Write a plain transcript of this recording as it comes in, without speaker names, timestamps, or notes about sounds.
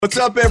What's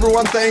up,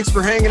 everyone? Thanks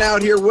for hanging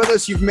out here with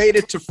us. You've made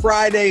it to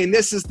Friday, and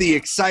this is the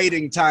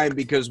exciting time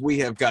because we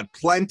have got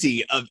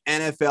plenty of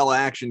NFL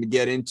action to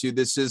get into.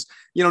 This is,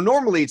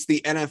 normally it's the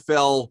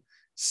NFL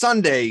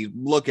Sunday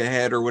look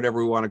ahead or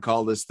whatever we want to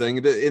call this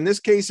thing. In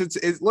this case,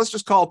 it's let's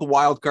just call it the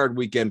wild card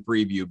weekend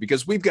preview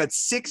because we've got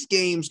 6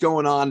 games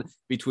going on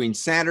between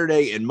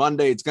Saturday and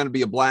Monday. It's going to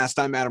be a blast.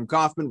 I'm Adam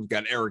Kaufman. We've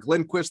got Eric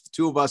Lindquist, the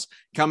two of us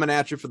coming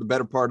at you for the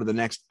better part of the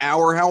next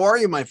hour. How are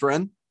you, my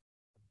friend?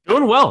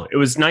 Doing well. It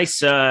was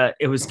nice.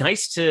 It was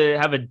nice to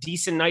have a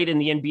decent night in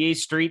the NBA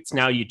streets.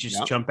 Now you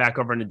just jump back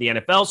over into the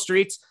NFL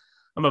streets.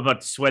 I'm about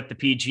to sweat the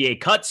PGA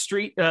Cut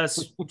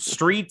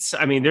streets.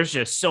 I mean, there's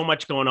just so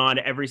much going on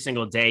every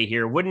single day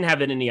here. Wouldn't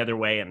have it any other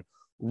way. And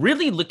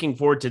really looking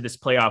forward to this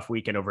playoff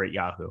weekend over at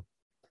Yahoo.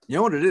 You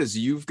know what it is?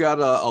 You've got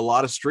a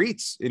lot of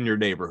streets in your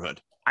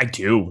neighborhood. I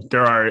do.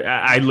 There are.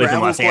 I live in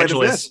Los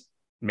Angeles.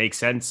 Makes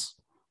sense.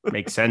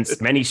 Makes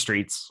sense. Many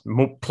streets,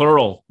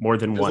 plural, more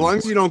than one. As long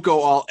as you don't go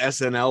all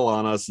SNL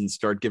on us and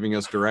start giving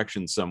us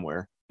directions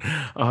somewhere.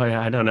 Oh, yeah,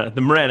 I don't know.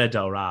 The Marina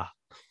Del Ra.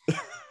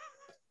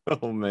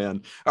 Oh,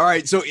 man. All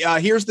right. So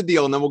here's the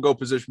deal. And then we'll go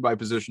position by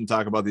position,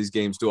 talk about these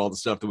games, do all the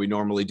stuff that we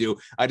normally do.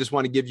 I just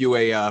want to give you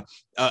a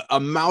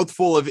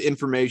mouthful of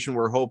information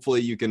where hopefully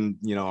you can,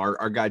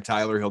 our guy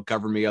Tyler, he'll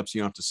cover me up so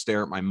you don't have to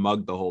stare at my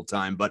mug the whole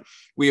time. But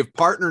we have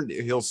partnered.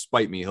 He'll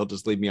spite me. He'll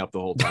just leave me up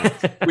the whole time.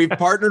 We've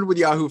partnered with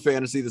Yahoo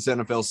Fantasy this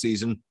NFL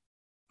season,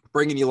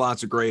 bringing you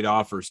lots of great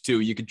offers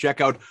too. You can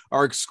check out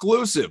our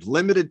exclusive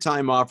limited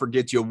time offer,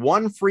 gets you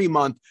 1 free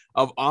month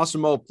of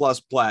Awesemo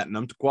Plus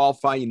Platinum. To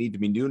qualify, you need to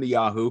be new to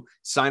Yahoo.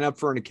 Sign up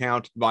for an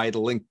account via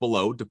the link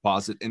below,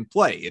 deposit and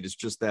play. It is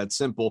just that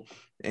simple.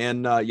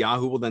 And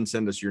Yahoo will then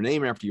send us your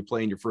name after you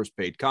play in your first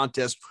paid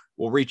contest.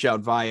 We'll reach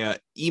out via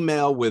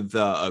email with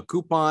a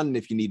coupon. And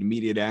if you need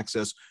immediate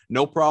access,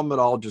 no problem at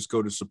all. Just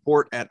go to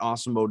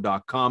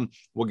support@awesemo.com.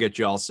 We'll get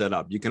you all set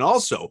up. You can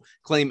also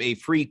claim a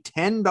free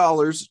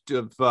 $10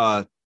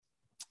 of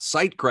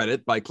site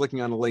credit by clicking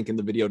on the link in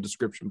the video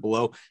description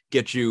below.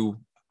 Get you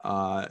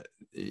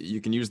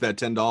you can use that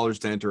 $10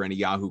 to enter any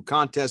Yahoo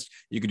contest.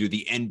 You can do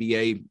the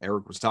NBA.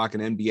 Eric was talking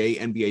NBA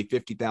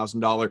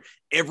 $50,000.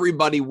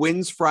 Everybody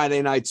wins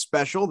Friday night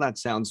special. That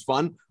sounds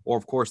fun. Or,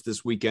 of course,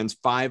 this weekend's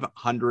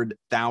 $500,000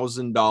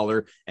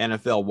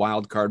 NFL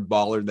wildcard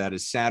baller. That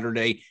is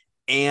Saturday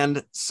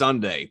and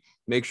Sunday.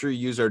 Make sure you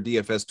use our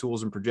DFS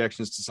tools and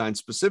projections to sign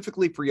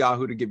specifically for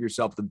Yahoo to give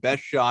yourself the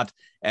best shot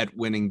at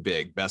winning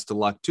big. Best of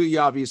luck to you,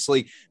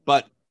 obviously.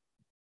 But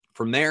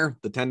from there,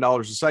 the $10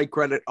 of site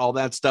credit, all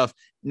that stuff.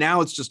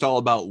 Now it's just all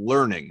about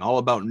learning, all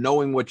about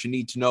knowing what you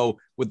need to know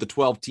with the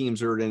 12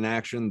 teams that are in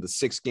action, the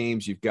 6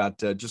 games. You've got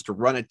just to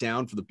run it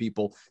down for the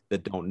people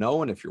that don't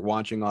know. And if you're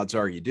watching, odds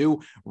are you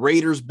do.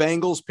 Raiders,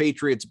 Bengals,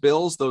 Patriots,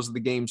 Bills. Those are the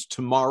games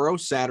tomorrow,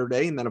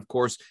 Saturday. And then, of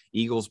course,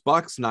 Eagles,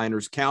 Bucks,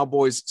 Niners,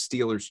 Cowboys,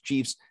 Steelers,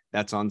 Chiefs.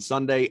 That's on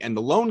Sunday. And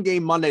the lone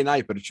game Monday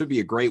night, but it should be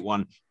a great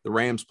one. The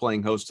Rams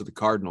playing host to the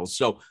Cardinals.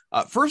 So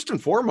first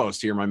and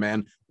foremost here, my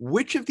man,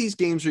 which of these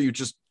games are you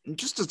just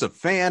as a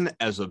fan,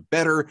 as a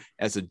bettor,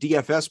 as a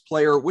DFS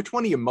player, which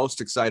one are you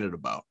most excited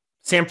about?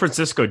 San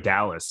Francisco,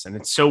 Dallas. And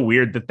it's so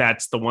weird that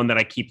that's the one that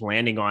I keep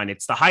landing on.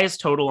 It's the highest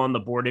total on the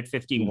board at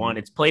 51.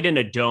 It's played in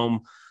a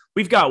dome.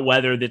 We've got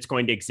weather that's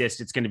going to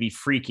exist. It's going to be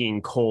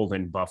freaking cold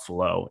in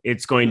Buffalo.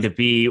 It's going to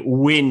be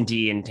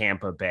windy in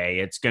Tampa Bay.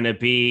 It's going to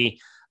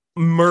be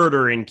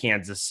murder in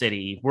Kansas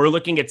City. We're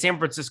looking at San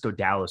Francisco,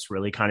 Dallas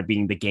really kind of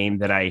being the game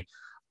that I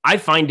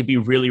find to be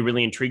really,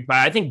 really intrigued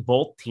by. I think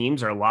both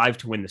teams are live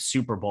to win the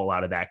Super Bowl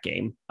out of that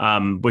game,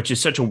 which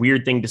is such a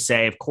weird thing to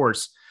say. Of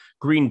course,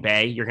 Green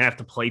Bay, you're going to have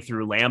to play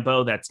through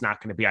Lambeau. That's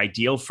not going to be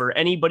ideal for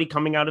anybody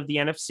coming out of the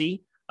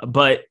NFC.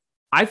 But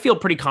I feel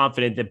pretty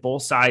confident that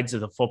both sides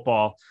of the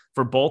football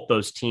for both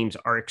those teams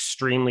are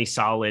extremely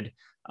solid.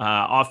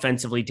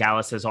 Offensively,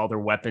 Dallas has all their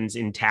weapons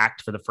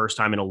intact for the first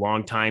time in a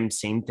long time.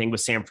 Same thing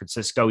with San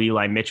Francisco,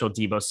 Eli Mitchell,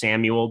 Deebo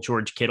Samuel,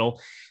 George Kittle.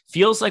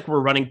 Feels like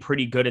we're running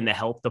pretty good in the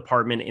health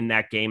department in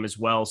that game as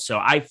well. So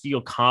I feel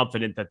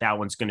confident that that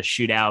one's going to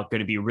shoot out,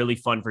 going to be really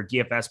fun for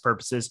DFS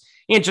purposes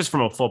and just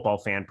from a football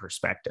fan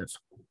perspective.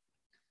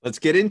 Let's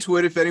get into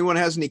it. If anyone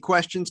has any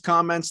questions,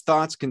 comments,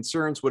 thoughts,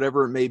 concerns,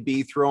 whatever it may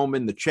be, throw them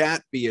in the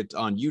chat, be it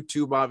on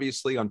YouTube,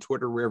 obviously, on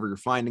Twitter, wherever you're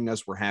finding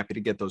us. We're happy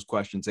to get those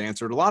questions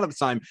answered. A lot of the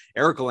time,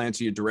 Eric will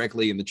answer you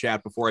directly in the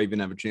chat before I even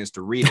have a chance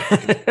to read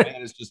it.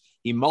 Man, it's just,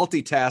 he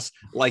multitasks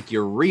like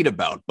you read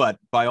about. But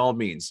by all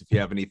means, if you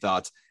have any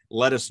thoughts,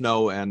 let us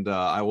know, and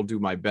I will do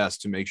my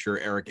best to make sure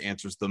Eric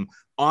answers them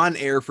on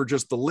air for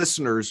just the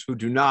listeners who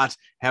do not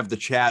have the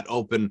chat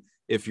open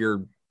if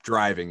you're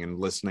driving and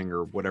listening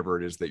or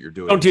whatever it is that you're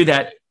doing. Don't do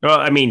that. Well,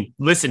 I mean,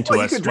 listen to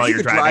us while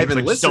you're driving.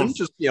 And listen.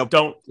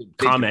 Don't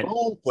comment.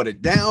 Phone, put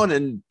it down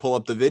and pull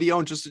up the video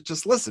and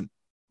just listen.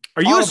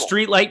 Are you a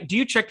street light? Do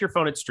you check your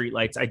phone at street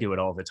lights? I do it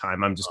all the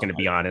time. I'm just going to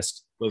be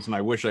honest. Listen,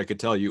 I wish I could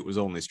tell you it was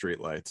only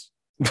street lights.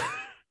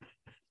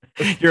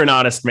 You're an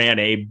honest man,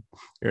 Abe.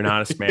 You're an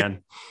honest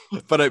man.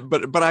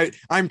 but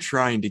I'm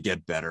trying to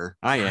get better.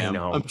 I am. I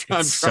know. I'm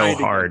trying so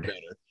hard.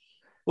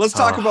 Let's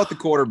talk about the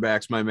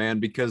quarterbacks, my man,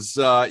 because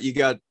you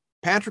got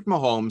Patrick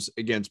Mahomes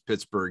against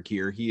Pittsburgh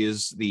here. He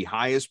is the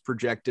highest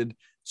projected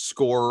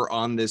scorer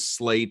on this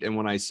slate. And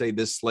when I say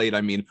this slate,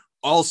 I mean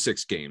all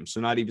 6 games.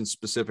 So not even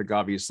specific,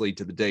 obviously,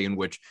 to the day in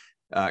which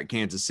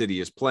Kansas City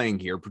is playing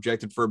here.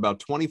 Projected for about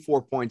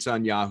 24 points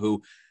on Yahoo.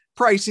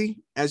 Pricey,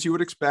 as you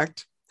would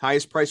expect.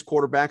 Highest price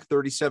quarterback,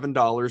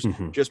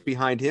 $37. Just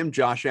behind him,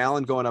 Josh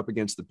Allen going up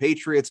against the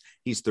Patriots.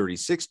 He's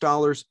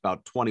 $36,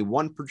 about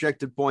 21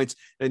 projected points.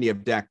 Then you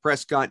have Dak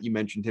Prescott. You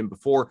mentioned him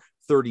before,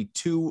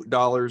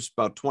 $32,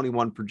 about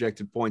 21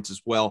 projected points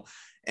as well.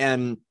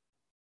 And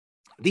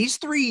these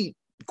 3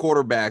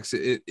 quarterbacks,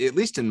 at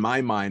least in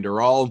my mind,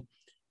 are all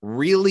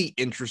really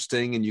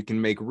interesting, and you can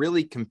make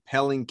really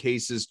compelling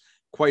cases,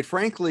 quite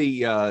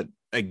frankly,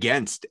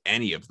 against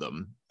any of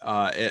them.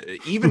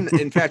 Even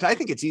in fact, I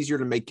think it's easier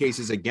to make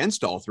cases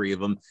against all 3 of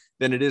them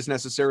than it is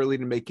necessarily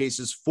to make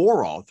cases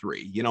for all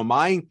 3. You know,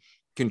 my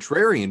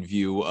contrarian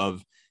view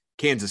of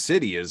Kansas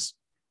City is,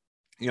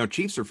 you know,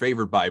 Chiefs are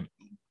favored by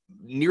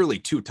nearly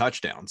 2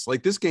 touchdowns.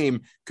 Like, this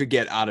game could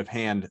get out of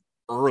hand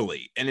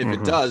early. And if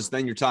it does,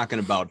 then you're talking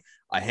about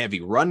a heavy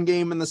run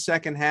game in the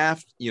second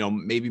half. You know,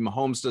 maybe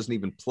Mahomes doesn't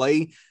even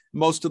play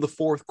most of the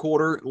fourth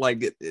quarter.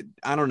 Like,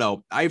 I don't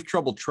know. I have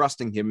trouble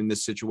trusting him in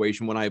this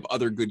situation when I have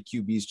other good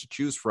QBs to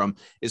choose from.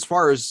 As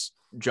far as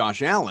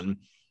Josh Allen,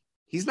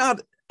 he's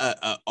not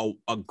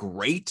a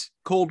great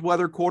cold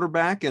weather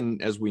quarterback.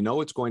 And as we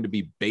know, it's going to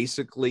be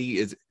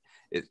basically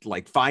it's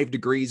like 5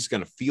 degrees,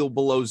 going to feel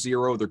below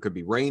 0. There could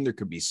be rain. There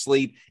could be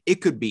sleet. It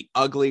could be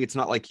ugly. It's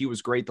not like he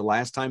was great the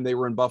last time they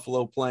were in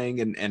Buffalo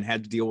playing and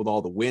had to deal with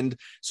all the wind.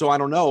 So I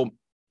don't know.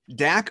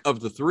 Dak, of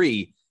the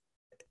 3,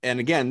 and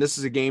again, this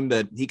is a game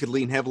that he could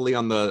lean heavily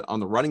on the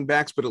running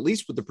backs, but at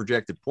least with the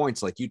projected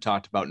points, like you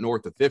talked about,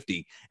 north of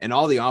 50, and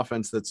all the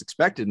offense that's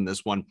expected in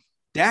this one,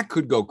 Dak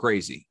could go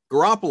crazy.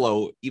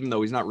 Garoppolo, even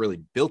though he's not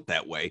really built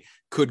that way,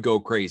 could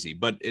go crazy.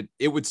 But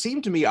it would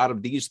seem to me, out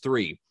of these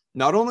 3,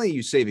 not only are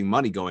you saving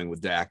money going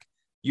with Dak,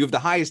 you have the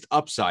highest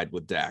upside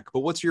with Dak.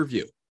 But what's your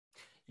view?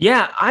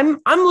 Yeah, I'm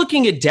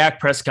looking at Dak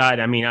Prescott.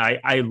 I mean,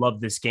 I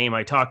love this game.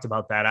 I talked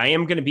about that. I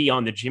am going to be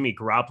on the Jimmy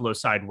Garoppolo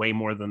side way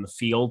more than the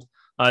field.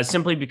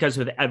 Simply because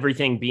with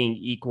everything being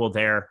equal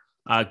there,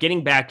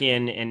 getting back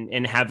in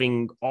and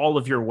having all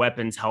of your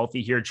weapons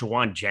healthy here,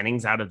 Jawan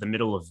Jennings out of the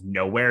middle of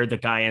nowhere, the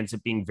guy ends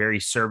up being very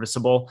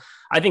serviceable.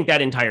 I think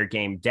that entire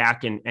game,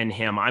 Dak and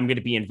him, I'm going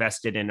to be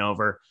invested in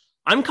over.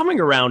 I'm coming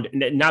around,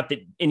 not that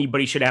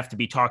anybody should have to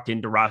be talked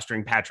into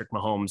rostering Patrick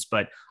Mahomes,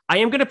 but I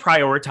am going to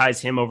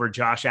prioritize him over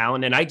Josh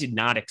Allen, and I did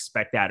not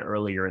expect that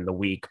earlier in the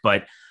week,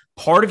 but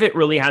part of it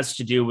really has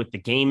to do with the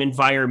game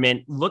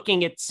environment.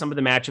 Looking at some of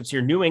the matchups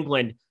here, New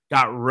England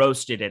got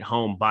roasted at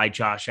home by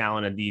Josh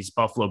Allen and these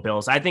Buffalo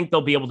Bills. I think they'll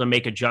be able to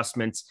make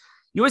adjustments.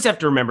 You always have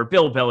to remember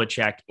Bill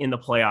Belichick in the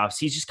playoffs.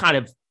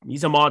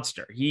 He's a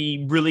monster.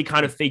 He really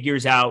kind of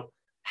figures out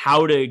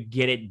how to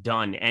get it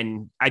done.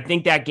 And I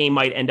think that game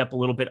might end up a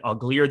little bit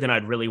uglier than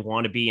I'd really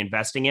want to be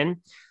investing in.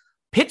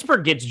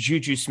 Pittsburgh gets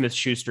Juju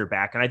Smith-Schuster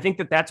back. And I think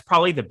that that's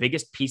probably the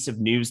biggest piece of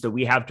news that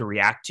we have to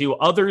react to,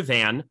 other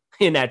than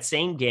in that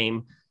same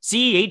game,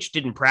 CEH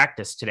didn't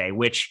practice today,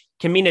 which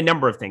can mean a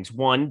number of things.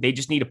 One, they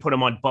just need to put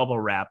him on bubble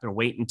wrap and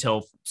wait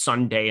until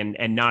Sunday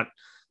and not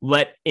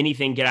let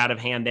anything get out of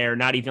hand there,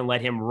 not even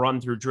let him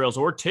run through drills.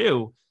 Or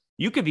 2,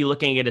 you could be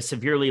looking at a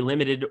severely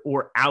limited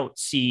or out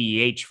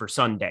CEH for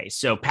Sunday.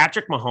 So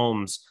Patrick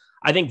Mahomes,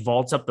 I think,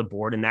 vaults up the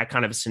board in that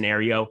kind of a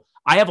scenario.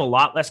 I have a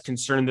lot less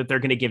concern that they're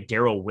going to give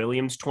Darrell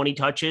Williams 20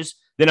 touches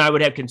than I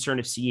would have concern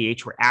if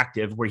CEH were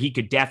active, where he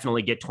could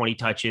definitely get 20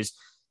 touches.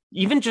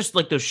 Even just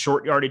like those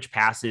short yardage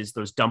passes,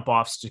 those dump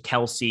offs to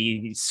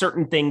Kelsey,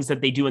 certain things that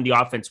they do in the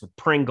offense with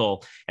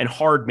Pringle and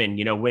Hardman,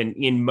 you know, when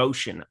in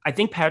motion. I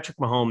think Patrick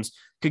Mahomes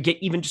could get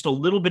even just a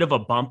little bit of a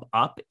bump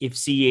up if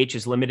CEH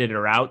is limited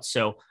or out.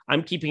 So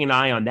I'm keeping an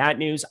eye on that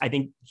news. I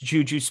think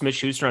Juju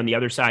Smith-Schuster on the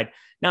other side,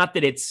 not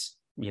that it's,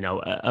 you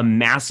know, a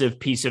massive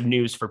piece of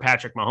news for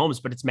Patrick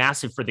Mahomes, but it's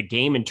massive for the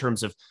game in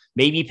terms of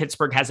maybe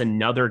Pittsburgh has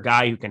another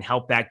guy who can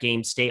help that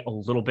game stay a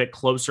little bit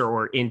closer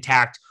or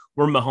intact,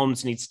 where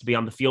Mahomes needs to be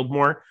on the field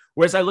more.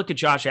 Whereas I look at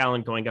Josh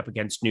Allen going up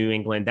against New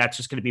England, that's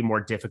just going to be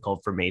more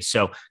difficult for me.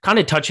 So kind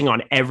of touching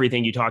on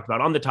everything you talked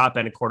about on the top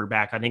end of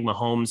quarterback, I think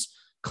Mahomes,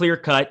 clear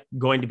cut,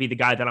 going to be the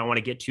guy that I want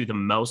to get to the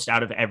most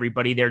out of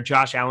everybody there.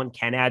 Josh Allen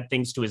can add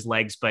things to his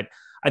legs, but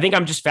I think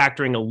I'm just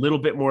factoring a little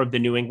bit more of the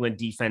New England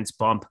defense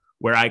bump,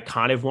 where I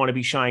kind of want to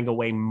be shying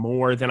away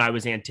more than I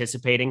was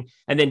anticipating.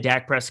 And then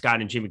Dak Prescott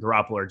and Jimmy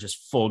Garoppolo are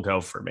just full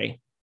go for me.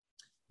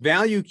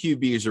 Value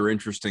QBs are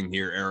interesting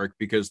here, Eric,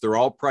 because they're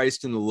all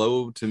priced in the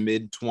low to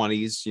mid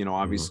 20s. You know,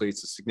 obviously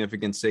it's a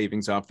significant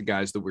savings off the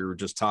guys that we were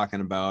just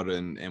talking about.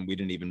 And we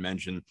didn't even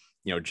mention,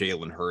 you know,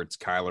 Jalen Hurts,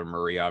 Kyler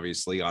Murray,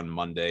 obviously on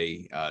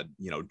Monday,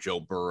 you know, Joe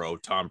Burrow,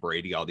 Tom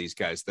Brady, all these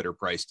guys that are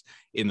priced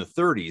in the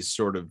 30s,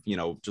 sort of, you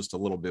know, just a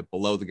little bit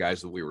below the guys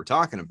that we were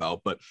talking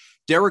about. But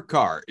Derek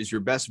Carr is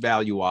your best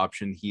value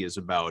option. He is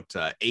about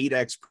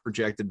 8x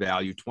projected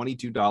value,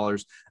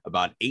 $22,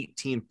 about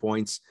 18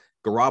 points.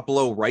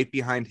 Garoppolo right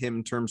behind him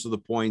in terms of the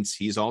points.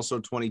 He's also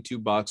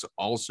 $22,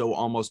 also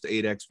almost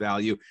 8x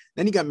value.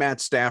 Then you got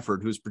Matt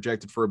Stafford, who's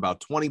projected for about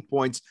 20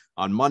 points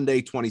on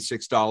Monday,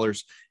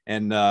 $26,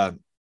 and about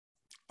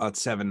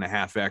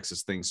 7.5x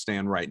as things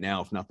stand right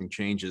now, if nothing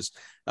changes.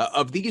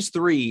 Of these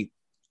three,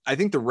 I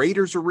think the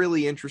Raiders are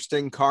really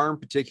interesting. Carr in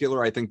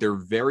particular, I think they're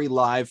very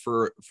live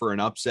for an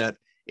upset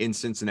in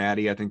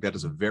Cincinnati. I think that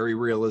is a very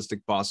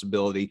realistic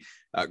possibility.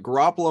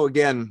 Garoppolo,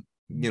 again,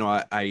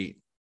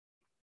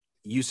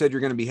 you said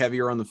you're going to be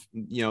heavier on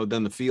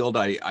than the field.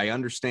 I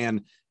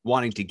understand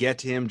wanting to get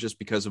to him just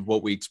because of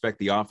what we expect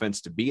the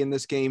offense to be in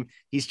this game.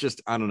 He's just,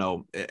 I don't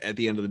know, at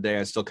the end of the day,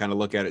 I still kind of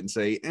look at it and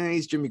say,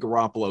 he's Jimmy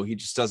Garoppolo. He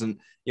just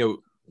doesn't,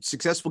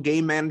 successful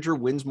game manager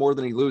wins more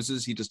than he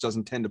loses. He just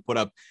doesn't tend to put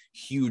up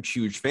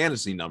huge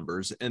fantasy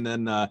numbers. And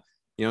then,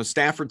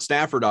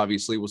 Stafford,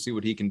 obviously, we'll see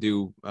what he can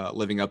do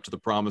living up to the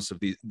promise of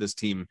this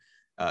team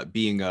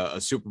being a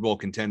Super Bowl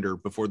contender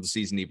before the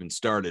season even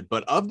started.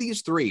 But of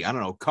these three, I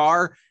don't know,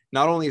 Carr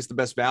not only is the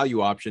best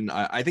value option,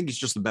 I think he's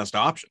just the best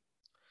option.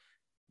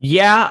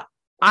 Yeah,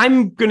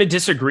 I'm going to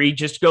disagree.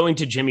 Just going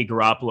to Jimmy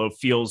Garoppolo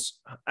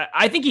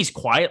I think he's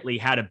quietly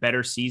had a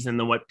better season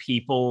than what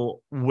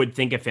people would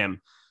think of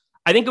him.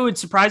 I think it would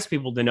surprise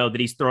people to know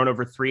that he's thrown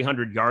over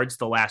 300 yards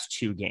the last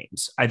 2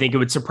 games. I think it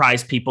would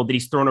surprise people that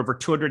he's thrown over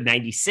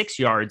 296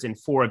 yards in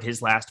 4 of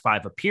his last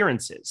 5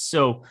 appearances.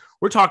 So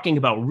we're talking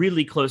about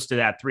really close to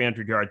that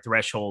 300-yard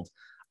threshold.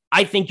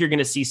 I think you're going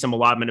to see some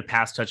allotment of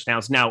pass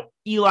touchdowns. Now,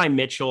 Eli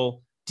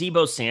Mitchell,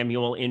 Deebo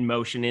Samuel in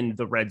motion in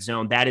the red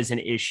zone, that is an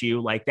issue.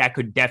 Like, that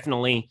could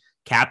definitely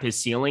cap his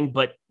ceiling,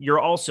 but you're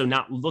also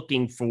not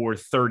looking for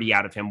 30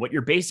 out of him. What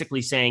you're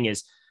basically saying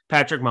is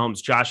Patrick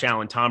Mahomes, Josh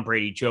Allen, Tom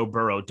Brady, Joe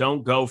Burrow,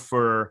 don't go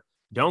for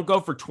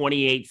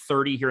 28,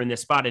 30 here in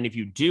this spot. And if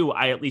you do,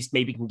 I at least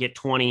maybe can get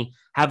 20,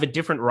 have a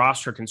different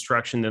roster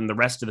construction than the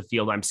rest of the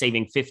field. I'm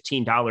saving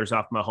 $15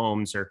 off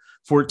Mahomes or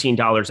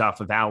 $14 off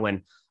of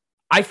Allen.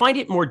 I find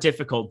it more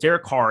difficult.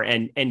 Derek Carr,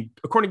 and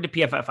according to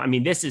PFF, I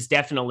mean, this is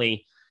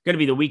definitely going to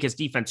be the weakest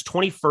defense.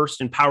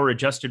 21st in power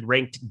adjusted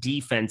ranked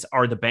defense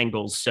are the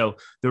Bengals. So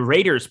the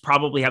Raiders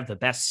probably have the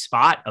best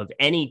spot of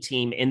any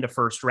team in the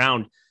first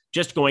round,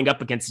 just going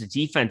up against a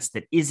defense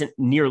that isn't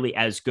nearly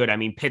as good. I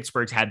mean,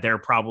 Pittsburgh's had their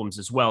problems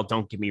as well,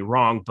 don't get me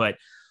wrong, but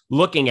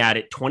looking at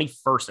it,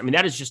 21st, I mean,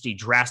 that is just a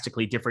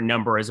drastically different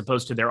number as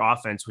opposed to their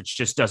offense, which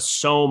just does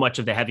so much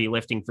of the heavy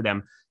lifting for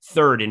them.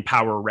 3rd in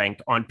power rank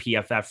on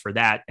PFF for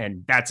that.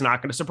 And that's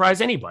not going to surprise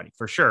anybody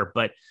for sure.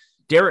 But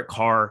Derek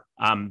Carr,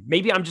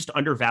 maybe I'm just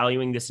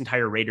undervaluing this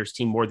entire Raiders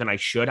team more than I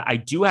should. I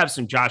do have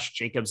some Josh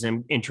Jacobs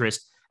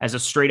interest as a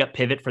straight up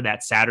pivot for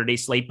that Saturday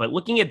slate, but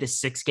looking at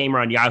this 6-gamer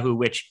on Yahoo,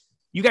 which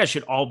you guys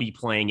should all be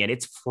playing it,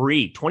 it's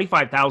free,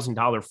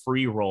 $25,000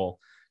 free roll.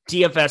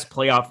 DFS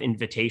playoff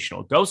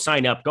invitational. Go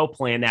sign up, go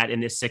plan that in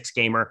this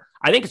 6-gamer.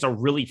 I think it's a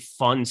really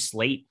fun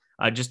slate,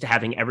 just to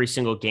having every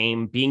single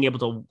game, being able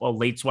to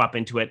late swap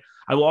into it.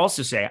 I will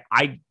also say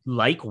I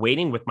like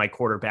waiting with my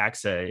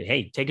quarterbacks.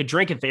 Hey, take a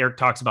drink if Eric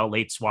talks about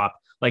late swap,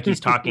 like he's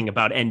talking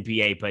about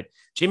NBA. But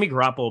Jimmy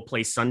Garoppolo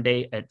plays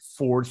Sunday at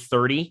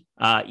 4:30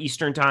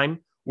 Eastern time,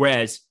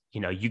 whereas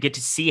you get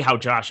to see how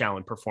Josh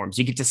Allen performs.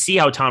 You get to see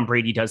how Tom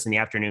Brady does in the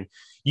afternoon.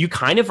 You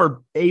kind of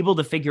are able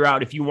to figure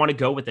out if you want to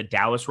go with a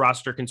Dallas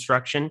roster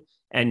construction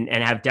and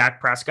have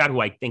Dak Prescott, who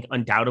I think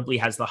undoubtedly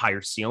has the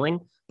higher ceiling.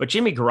 But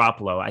Jimmy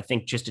Garoppolo, I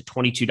think just at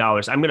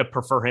 $22, I'm going to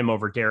prefer him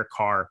over Derek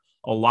Carr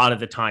a lot of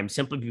the time,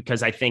 simply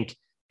because I think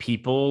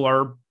people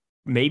are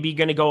maybe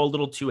going to go a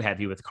little too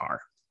heavy with Carr.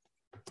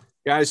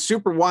 Guys,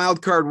 Super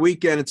Wild Card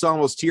Weekend, it's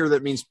almost here.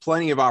 That means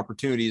plenty of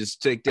opportunities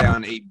to take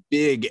down a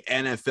big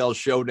NFL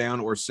showdown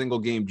or single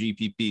game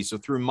GPP. So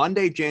through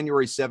Monday,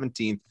 January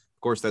 17th,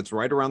 of course, that's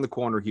right around the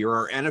corner here,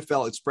 our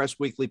NFL Express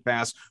Weekly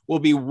Pass will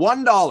be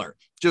 $1,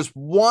 just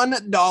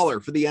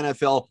 $1 for the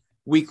NFL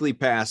Weekly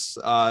Pass.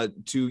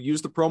 To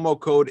use the promo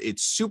code,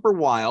 it's Super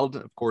Wild,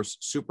 of course,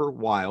 Super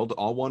Wild,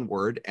 all one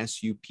word,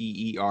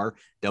 SUPERWILD,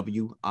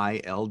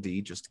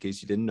 just in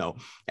case you didn't know,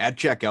 at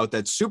checkout.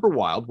 That's Super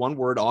Wild, one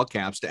word, all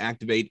caps, to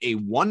activate a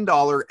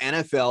 $1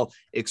 NFL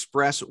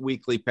Express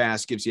Weekly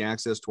Pass. Gives you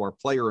access to our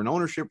player and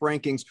ownership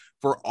rankings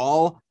for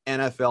all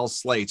NFL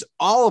slates,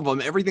 all of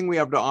them, everything we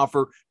have to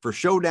offer for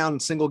showdown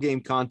and single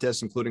game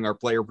contests, including our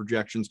player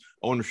projections,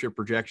 ownership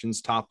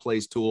projections, top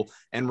plays tool.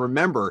 And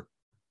remember,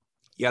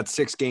 you got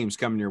 6 games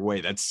coming your way.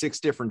 That's 6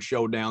 different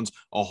showdowns,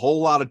 a whole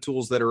lot of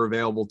tools that are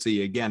available to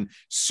you. Again,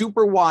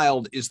 Super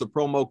Wild is the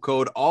promo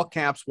code, all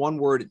caps, one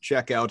word at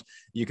checkout.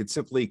 You can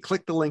simply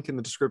click the link in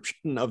the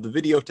description of the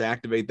video to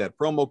activate that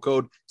promo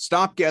code.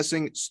 Stop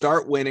guessing,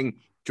 start winning.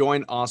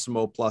 Join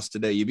Awesemo Plus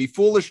today. You'd be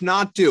foolish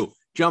not to.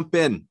 Jump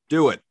in,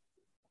 do it.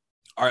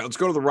 All right, let's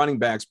go to the running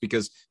backs,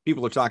 because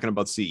people are talking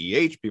about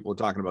CEH. People are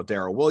talking about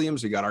Darrell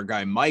Williams. We got our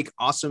guy Mike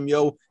Awesome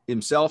Yo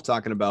himself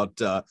talking about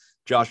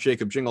Josh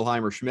Jacob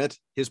Jingleheimer Schmidt,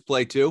 his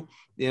play too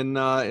in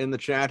the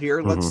chat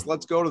here.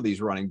 Let's go to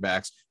these running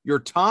backs. Your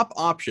top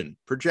option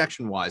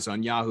projection wise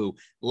on Yahoo,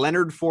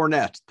 Leonard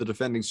Fournette, the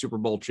defending Super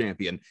Bowl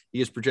champion.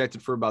 He is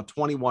projected for about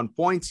 21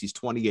 points. He's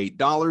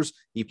 $28.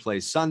 He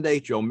plays Sunday.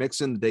 Joe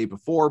Mixon the day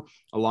before,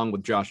 along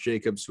with Josh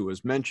Jacobs, who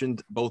was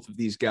mentioned. Both of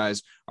these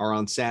guys are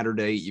on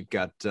Saturday. You've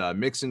got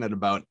Mixon at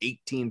about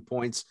 18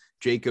 points.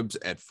 Jacobs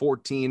at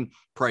 14,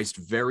 priced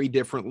very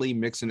differently.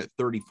 Mixon at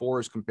 34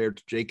 as compared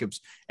to Jacobs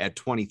at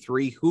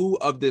 23. Who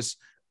of this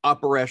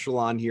upper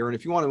echelon here, and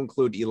if you want to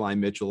include Eli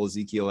Mitchell,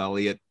 Ezekiel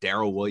Elliott,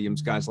 Darrell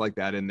Williams, guys like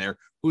that in there,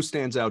 who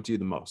stands out to you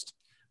the most?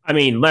 I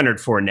mean, Leonard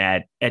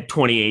Fournette at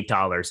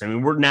 $28. I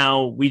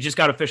mean, we just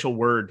got official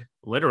word.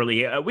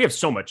 Literally, we have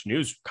so much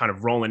news kind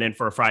of rolling in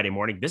for a Friday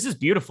morning. This is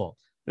beautiful.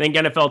 I think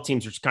NFL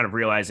teams are just kind of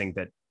realizing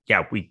that,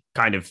 yeah, we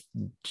kind of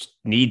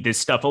need this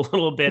stuff a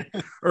little bit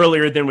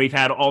earlier than we've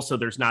had. Also,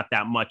 there's not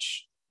that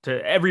much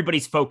to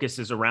everybody's focus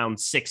is around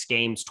 6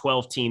 games,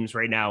 12 teams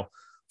right now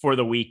for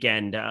the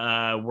weekend.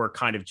 We're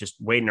kind of just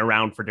waiting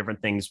around for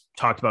different things.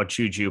 Talked about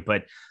Juju,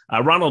 but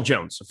Ronald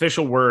Jones,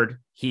 official word,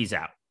 he's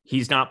out.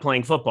 He's not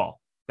playing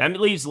football. That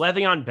leaves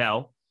Le'Veon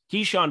Bell,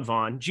 Keyshawn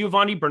Vaughn.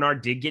 Giovanni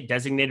Bernard did get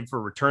designated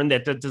for return.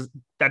 That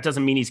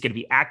doesn't mean he's going to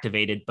be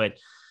activated, but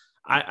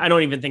I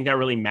don't even think that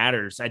really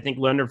matters. I think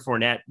Leonard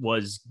Fournette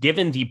was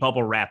given the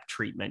bubble wrap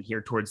treatment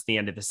here towards the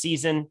end of the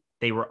season.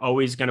 They were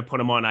always going to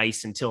put him on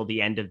ice until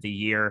the end of the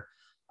year.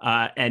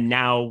 And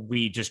now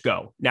we just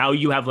go. Now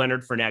you have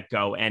Leonard Fournette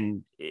go,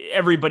 and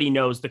everybody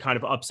knows the kind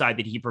of upside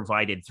that he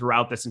provided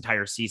throughout this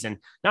entire season.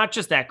 Not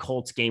just that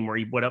Colts game where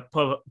he put up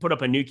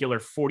a nuclear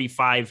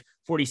 45,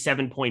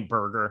 47-point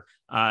burger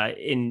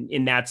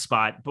in that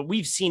spot, but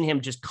we've seen him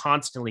just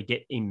constantly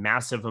get a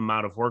massive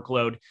amount of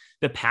workload.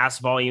 The pass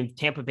volume,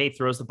 Tampa Bay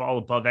throws the ball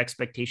above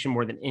expectation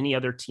more than any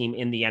other team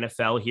in the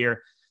NFL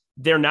here.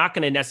 They're not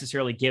going to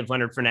necessarily give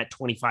Leonard Fournette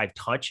 25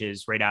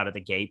 touches right out of the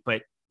gate,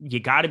 but you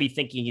got to be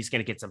thinking he's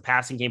going to get some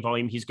passing game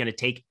volume. He's going to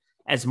take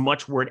as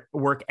much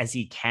work as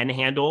he can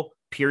handle,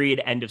 period,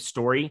 end of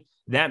story.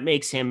 That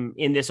makes him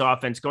in this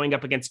offense going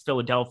up against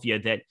Philadelphia,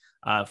 that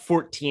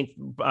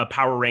 14th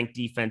power ranked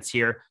defense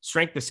here.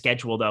 Strength of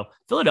schedule, though.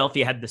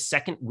 Philadelphia had the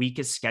second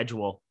weakest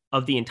schedule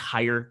of the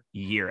entire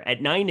year.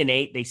 At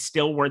 9-8, they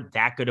still weren't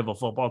that good of a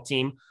football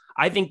team.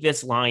 I think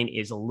this line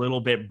is a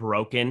little bit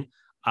broken.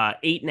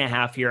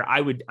 8.5 here.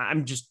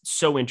 I'm just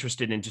so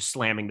interested in just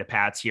slamming the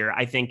Pats here.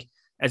 I think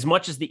as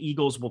much as the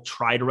Eagles will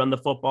try to run the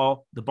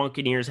football, the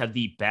Buccaneers have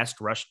the best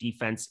rush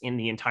defense in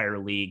the entire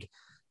league.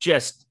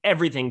 Just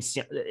everything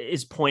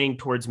is pointing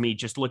towards me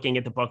just looking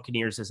at the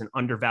Buccaneers as an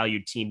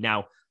undervalued team.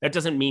 Now, that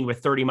doesn't mean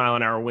with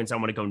 30-mile-an-hour winds, I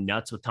want to go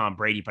nuts with Tom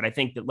Brady, but I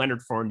think that Leonard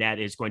Fournette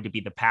is going to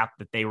be the path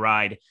that they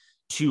ride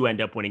to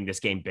end up winning this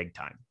game big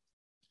time.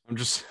 I'm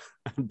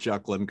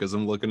chuckling because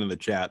I'm looking in the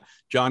chat.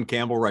 John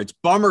Campbell writes,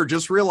 bummer,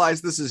 just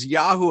realized this is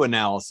Yahoo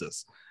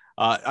analysis.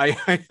 I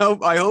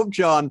hope,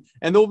 John,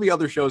 and there'll be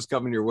other shows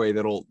coming your way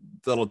that'll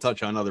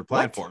touch on other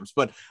platforms.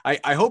 But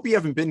I hope you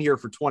haven't been here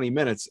for 20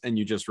 minutes and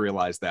you just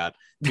realized that,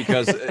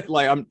 because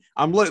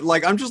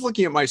I'm just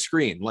looking at my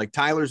screen, like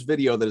Tyler's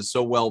video that is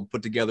so well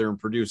put together and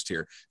produced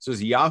here. So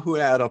there's Yahoo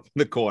ad up in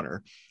the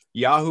corner,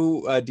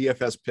 Yahoo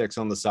DFS picks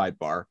on the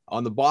sidebar.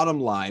 On the bottom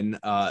line,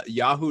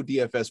 Yahoo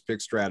DFS pick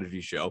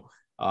strategy show.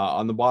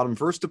 On the bottom,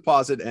 first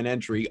deposit and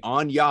entry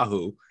on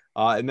Yahoo.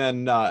 And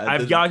then I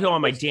have Yahoo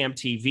on my damn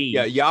TV.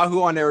 Yeah,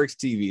 Yahoo on Eric's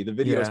TV. The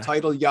video is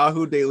titled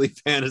Yahoo Daily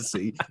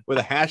Fantasy with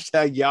a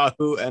hashtag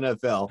Yahoo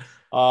NFL.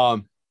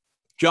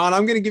 John,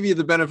 I'm going to give you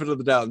the benefit of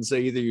the doubt and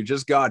say either you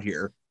just got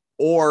here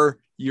or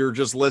you're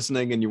just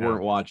listening and you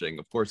weren't watching.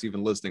 Of course,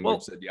 even listening,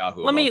 we've said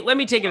Yahoo. Let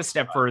me take it a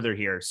step further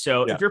here.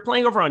 So if you're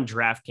playing over on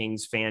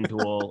DraftKings,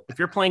 FanDuel, if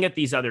you're playing at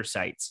these other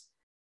sites,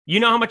 you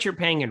know how much you're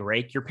paying in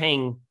rake. You're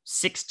paying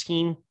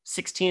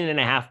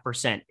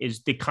 16.5%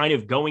 is the kind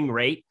of going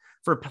rate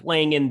for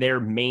playing in their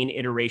main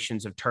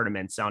iterations of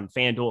tournaments. On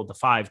FanDuel, the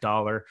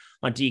 $5,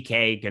 on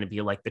DK, going to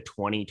be like the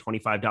 $20,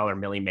 $25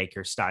 Millie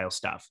Maker style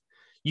stuff.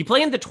 You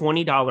play in the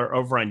 $20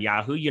 over on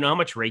Yahoo, you know how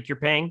much rate you're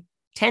paying?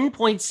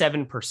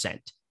 10.7%.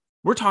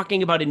 We're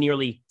talking about a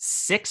nearly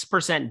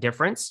 6%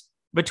 difference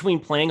between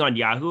playing on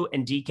Yahoo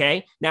and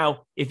DK.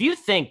 Now, if you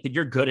think that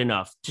you're good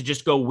enough to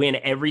just go win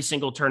every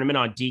single tournament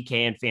on DK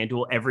and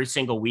FanDuel every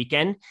single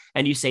weekend,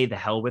 and you say the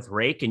hell with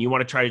rake and you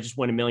want to try to just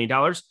win $1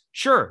 million,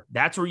 sure,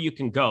 that's where you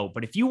can go.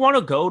 But if you want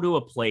to go to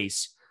a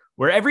place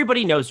where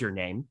everybody knows your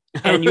name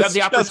and you have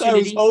the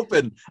opportunity, I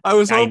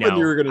was hoping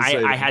you were going to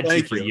say I had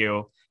to for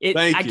you.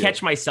 I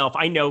catch myself.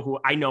 I know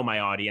my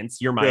audience.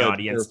 You're my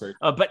audience.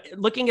 But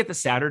looking at the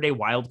Saturday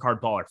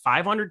wildcard baller,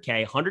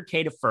 $500K,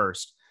 $100K to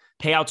first,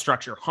 payout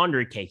structure,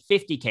 $100K,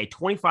 $50K,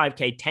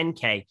 $25K,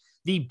 $10K,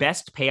 the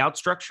best payout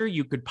structure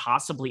you could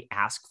possibly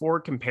ask for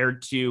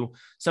compared to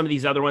some of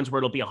these other ones where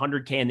it'll be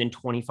 $100K and then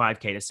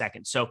 $25K to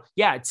second. So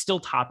yeah, it's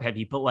still top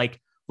heavy, but like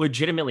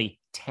legitimately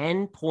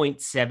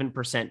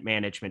 10.7%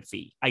 management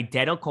fee,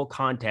 identical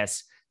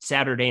contests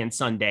Saturday and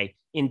Sunday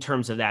in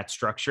terms of that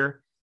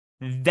structure.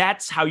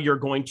 That's how you're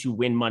going to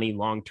win money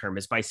long-term,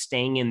 is by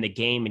staying in the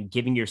game and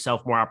giving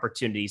yourself more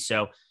opportunities.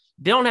 So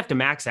they don't have to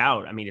max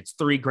out. I mean, it's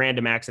 $3,000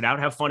 to max it out.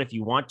 Have fun if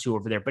you want to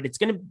over there, but it's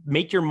going to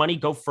make your money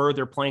go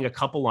further playing a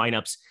couple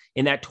lineups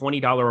in that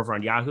 $20 over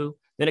on Yahoo,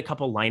 then a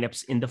couple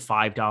lineups in the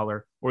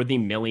 $5 or the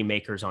Millie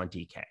Makers on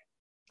DK.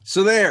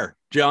 So there,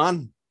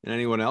 John and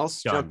anyone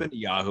else, John, jump into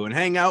Yahoo and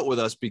hang out with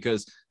us,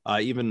 because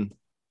even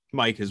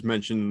Mike has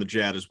mentioned in the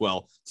chat as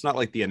well, it's not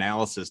like the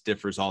analysis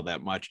differs all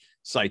that much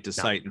site to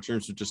site in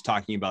terms of just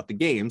talking about the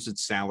games.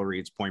 It's salary,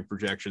 it's point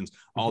projections,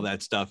 all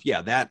that stuff.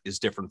 Yeah, that is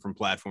different from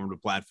platform to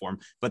platform.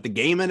 But the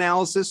game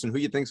analysis and who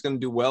you think is going to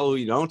do well, who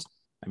you don't,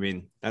 I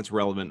mean, that's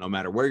relevant no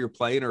matter where you're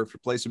playing or if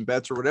you're placing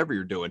bets or whatever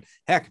you're doing.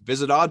 Heck,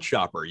 visit Odd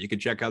Shopper. You can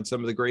check out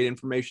some of the great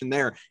information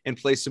there and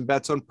place some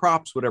bets on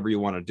props, whatever you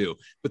want to do.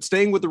 But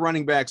staying with the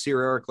running backs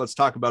here, Eric, let's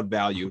talk about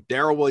value.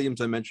 Darrell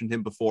Williams, I mentioned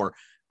him before.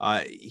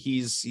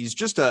 He's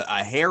just a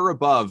hair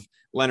above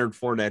Leonard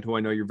Fournette, who I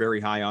know you're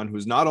very high on,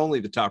 who's not only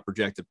the top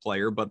projected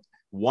player, but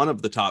one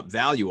of the top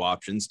value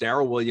options.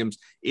 Darrell Williams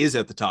is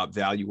at the top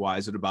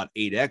value-wise at about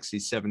 8x.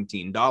 He's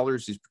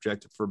 $17. He's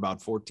projected for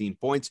about 14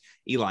 points.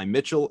 Eli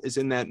Mitchell is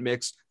in that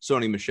mix.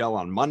 Sony Michel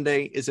on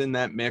Monday is in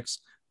that mix.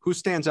 Who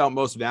stands out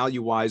most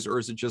value-wise, or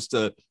is it just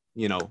a,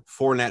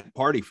 Fournette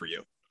party for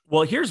you?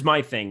 Well, here's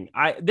my thing.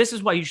 This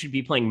is why you should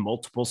be playing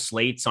multiple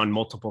slates on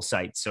multiple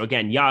sites. So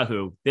again,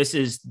 Yahoo, there's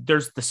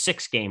the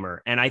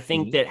 6-gamer. And I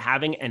think that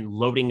having and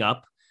loading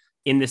up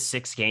in the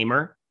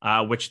 6-gamer,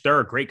 which there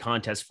are great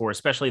contests for,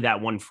 especially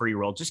that one free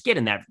roll, just get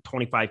in that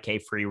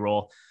 25K free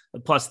roll,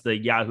 plus the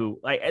Yahoo.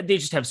 They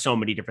just have so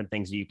many different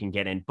things that you can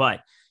get in. But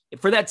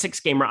for that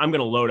 6-gamer, I'm going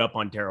to load up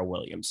on Darrell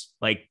Williams.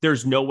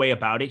 There's no way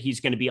about it. He's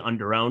going to be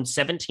under-owned.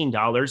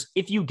 $17.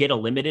 If you get a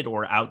limited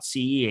or out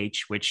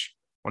CEH, which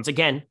once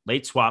again,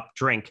 late swap,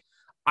 drink.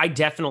 I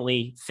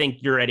definitely think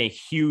you're at a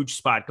huge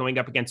spot going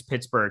up against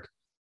Pittsburgh.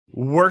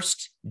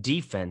 Worst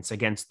defense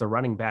against the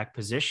running back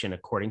position,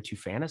 according to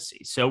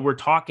fantasy. So we're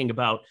talking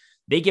about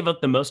they give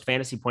up the most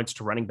fantasy points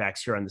to running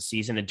backs here on the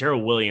season. And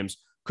Darrell Williams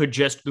could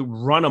just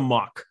run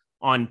amok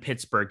on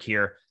Pittsburgh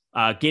here,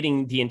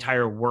 getting the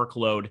entire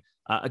workload.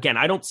 Again,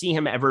 I don't see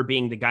him ever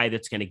being the guy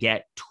that's going to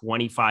get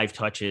 25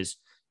 touches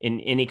in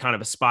any kind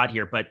of a spot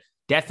here, but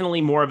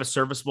definitely more of a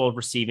serviceable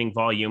receiving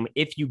volume.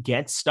 If you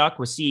get stuck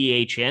with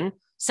CEH in,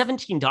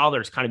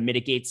 $17 kind of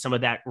mitigates some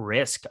of that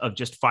risk of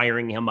just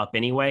firing him up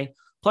anyway.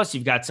 Plus,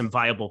 you've got some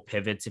viable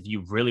pivots. If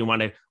you really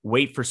want to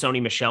wait for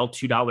Sony Michel,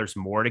 $2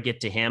 more to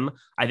get to him,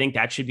 I think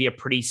that should be a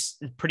pretty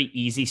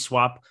easy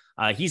swap.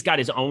 He's got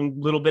his own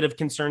little bit of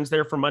concerns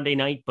there for Monday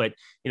night, but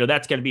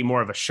that's going to be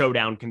more of a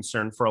showdown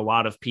concern for a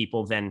lot of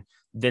people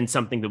than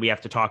something that we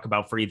have to talk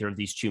about for either of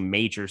these two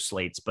major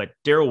slates. But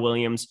Darrell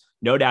Williams,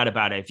 no doubt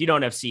about it. If you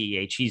don't have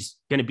CEH, he's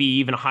going to be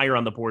even higher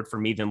on the board for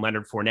me than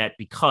Leonard Fournette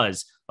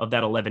because of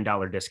that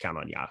 $11 discount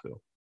on Yahoo.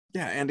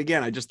 Yeah, and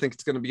again, I just think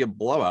it's going to be a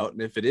blowout.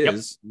 And if it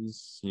is,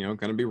 he's going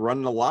to be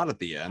running a lot at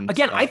the end.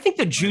 Again, I think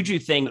the Juju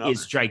thing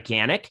is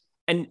gigantic.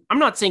 And I'm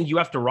not saying you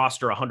have to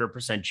roster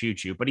 100%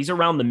 Juju, but he's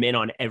around the min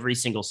on every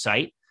single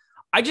site.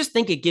 I just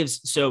think it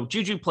gives, so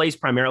Juju plays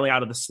primarily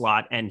out of the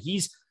slot, and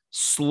he's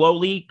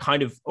slowly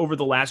kind of over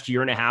the last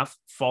year and a half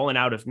fallen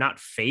out of not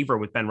favor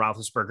with Ben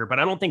Roethlisberger, but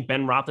I don't think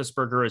Ben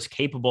Roethlisberger is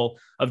capable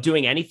of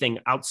doing anything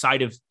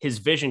outside of his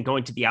vision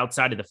going to the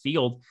outside of the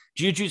field.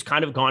 Juju's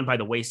kind of gone by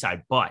the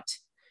wayside, but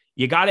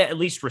you got to at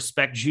least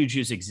respect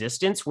Juju's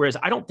existence, whereas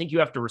I don't think you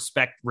have to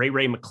respect Ray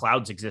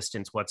McLeod's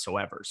existence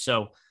whatsoever.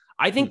 So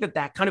I think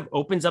that kind of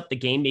opens up the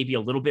game maybe a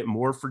little bit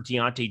more for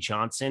Deontay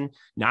Johnson,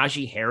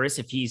 Najee Harris,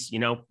 if he's,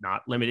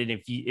 not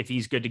limited, if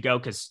he's good to go,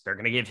 because they're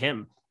going to give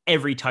him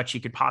every touch he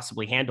could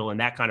possibly handle in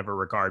that kind of a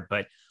regard.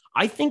 But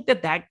I think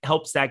that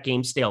helps that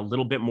game stay a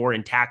little bit more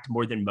intact,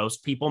 more than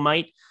most people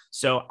might.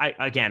 So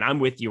I'm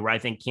with you where I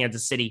think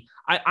Kansas City,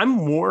 I'm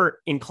more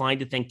inclined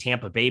to think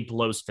Tampa Bay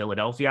blows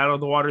Philadelphia out of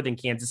the water than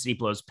Kansas City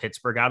blows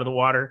Pittsburgh out of the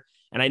water.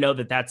 And I know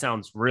that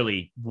sounds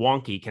really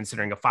wonky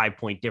considering a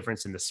 5-point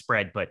difference in the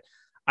spread, but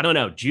I don't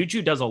know.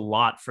 Juju does a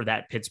lot for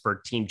that Pittsburgh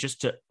team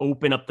just to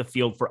open up the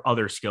field for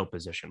other skill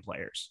position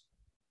players.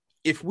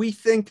 If we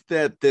think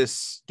that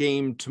this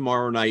game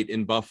tomorrow night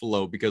in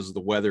Buffalo, because of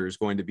the weather, is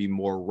going to be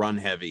more run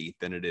heavy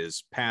than it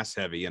is pass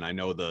heavy, and I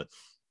know the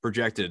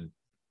projected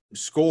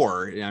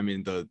score, I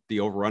mean, the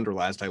over under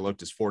last I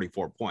looked is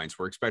 44 points.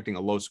 We're expecting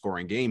a low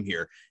scoring game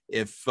here.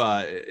 If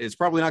it's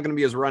probably not going to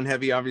be as run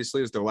heavy,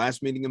 obviously, as their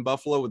last meeting in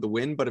Buffalo with the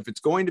win, but if it's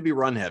going to be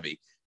run heavy,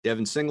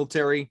 Devin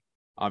Singletary,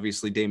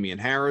 obviously Damian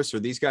Harris, are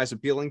these guys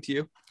appealing to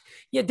you?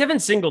 Yeah, Devin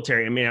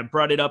Singletary. I mean, I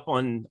brought it up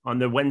on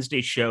the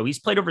Wednesday show. He's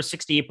played over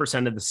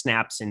 68% of the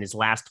snaps in his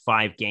last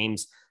 5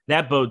 games.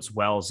 That bodes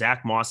well.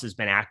 Zach Moss has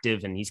been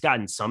active and he's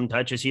gotten some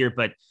touches here,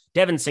 but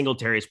Devin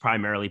Singletary has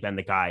primarily been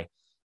the guy.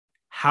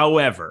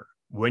 However,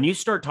 when you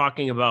start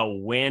talking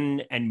about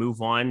win and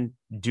move on,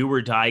 do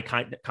or die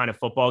kind of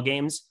football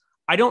games,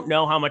 I don't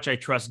know how much I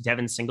trust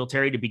Devin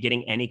Singletary to be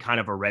getting any kind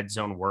of a red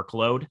zone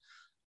workload.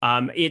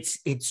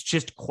 It's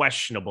just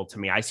questionable to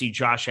me. I see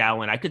Josh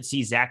Allen. I could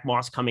see Zach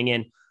Moss coming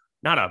in,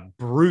 not a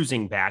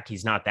bruising back.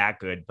 He's not that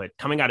good, but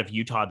coming out of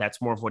Utah,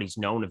 that's more of what he's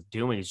known of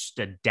doing. He's just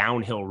a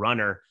downhill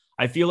runner.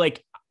 I feel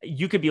like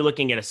you could be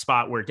looking at a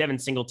spot where Devin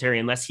Singletary,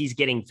 unless he's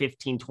getting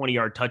 15,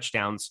 20-yard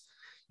touchdowns,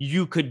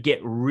 you could get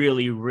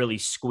really, really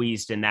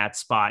squeezed in that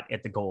spot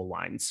at the goal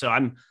line. So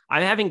I'm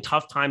having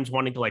tough times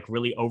wanting to like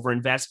really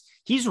overinvest.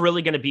 He's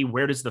really going to be,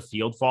 where does the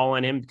field fall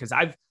on him? Because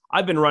I've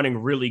been running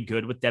really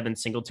good with Devin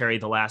Singletary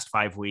the last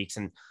 5 weeks,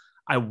 and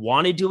I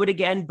want to do it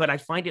again, but I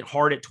find it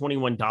hard at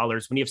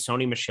 $21 when you have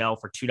Sony Michel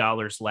for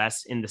 $2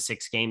 less in the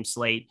 6-game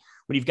slate,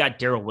 when you've got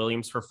Darrell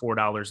Williams for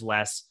 $4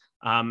 less.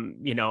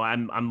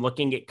 I'm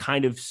looking at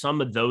kind of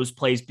some of those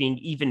plays being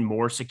even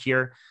more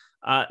secure.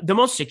 The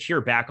most secure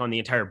back on the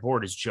entire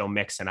board is Joe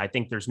Mixon. I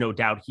think there's no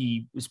doubt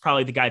he is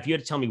probably the guy. If you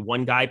had to tell me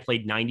one guy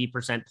played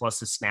 90% plus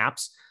the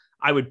snaps,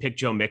 I would pick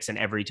Joe Mixon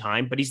every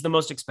time, but he's the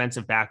most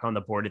expensive back on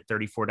the board at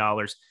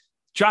 $34.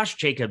 Josh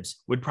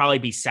Jacobs would probably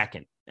be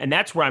second. And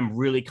that's where I'm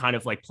really kind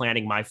of like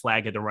planting my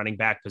flag at the running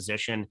back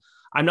position.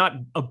 I'm not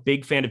a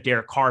big fan of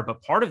Derek Carr,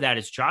 but part of that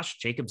is Josh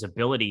Jacobs'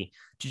 ability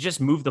to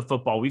just move the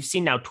football. We've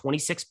seen now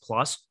 26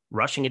 plus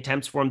rushing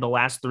attempts for him the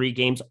last 3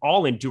 games,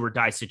 all in do or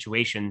die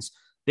situations.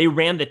 They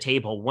ran the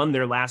table, won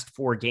their last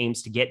 4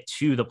 games to get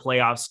to the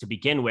playoffs to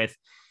begin with.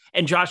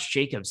 And Josh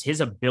Jacobs,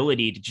 his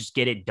ability to just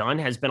get it done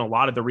has been a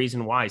lot of the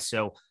reason why.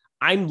 So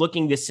I'm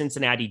looking this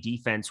Cincinnati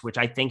defense, which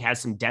I think has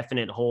some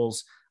definite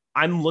holes.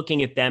 I'm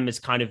looking at them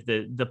as kind of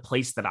the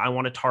place that I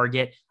want to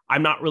target.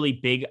 I'm not really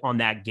big on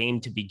that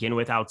game to begin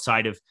with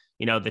outside of,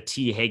 the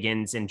T.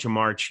 Higgins and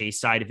Jamar Chase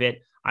side of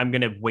it. I'm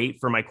going to wait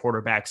for my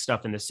quarterback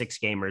stuff in the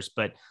 6-gamers,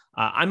 but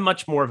I'm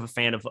much more of a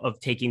fan of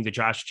taking the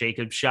Josh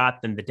Jacobs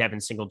shot than the Devin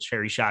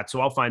Singletary shot.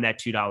 So I'll find that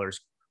 $2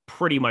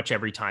 pretty much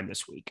every time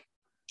this week.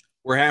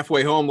 We're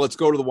halfway home. Let's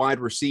go to the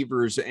wide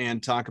receivers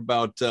and talk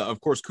about,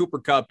 of course, Cooper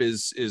Kupp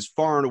is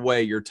far and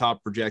away your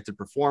top projected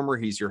performer.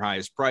 He's your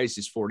highest price.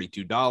 He's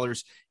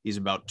 $42. He's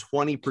about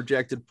 20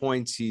 projected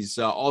points. He's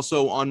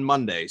also on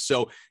Monday.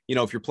 So,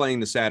 if you're playing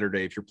the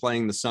Saturday, if you're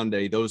playing the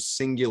Sunday, those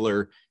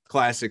singular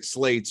classic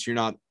slates, you're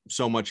not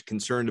so much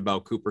concerned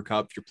about Cooper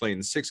Kupp. If you're playing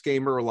the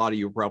 6-gamer, a lot of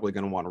you are probably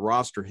going to want to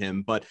roster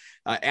him. But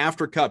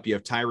after Kupp, you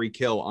have Tyreek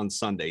Hill on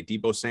Sunday,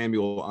 Deebo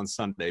Samuel on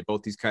Sunday.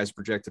 Both these guys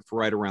projected for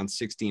right around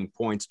 16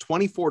 points.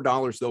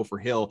 $24 though for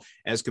Hill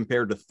as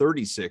compared to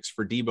 $36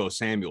 for Deebo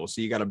Samuel.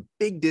 So you got a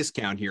big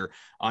discount here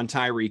on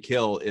Tyreek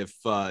Hill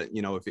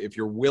if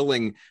you're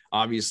willing,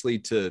 obviously,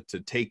 to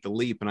take the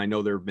leap. And I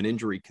know there have been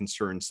injury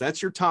concerns.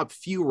 That's your top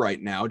few right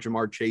now.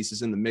 Jamar Chase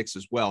is in the mix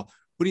as well.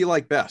 Who do you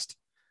like best?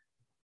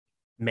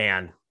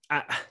 Man,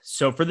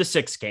 so for the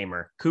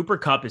 6-gamer, Cooper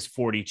Kupp is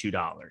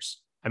 $42.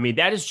 I mean,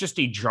 that is just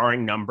a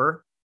jarring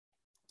number.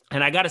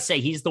 And I got to say,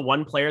 he's the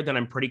one player that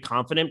I'm pretty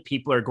confident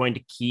people are going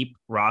to keep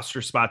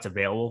roster spots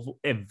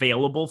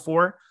available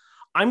for.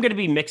 I'm going to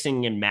be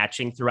mixing and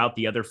matching throughout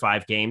the other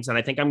 5 games. And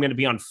I think I'm going to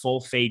be on full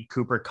fade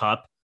Cooper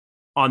Kupp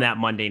on that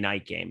Monday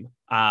night game,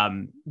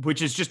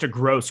 which is just a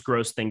gross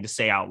thing to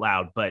say out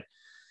loud. But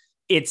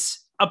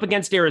it's up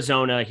against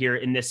Arizona here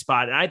in this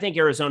spot. And I think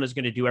Arizona is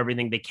going to do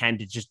everything they can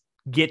to just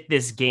get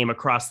this game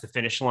across the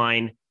finish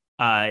line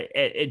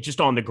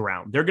just on the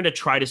ground. They're going to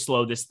try to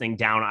slow this thing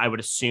down. I would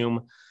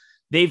assume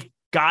they've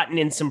gotten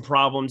in some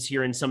problems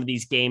here in some of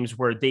these games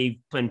where they've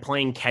been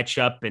playing catch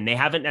up and they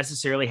haven't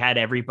necessarily had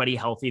everybody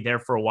healthy there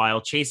for a while.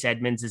 Chase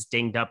Edmonds is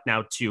dinged up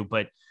now too,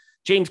 but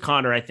James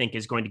Conner, I think,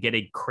 is going to get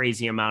a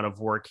crazy amount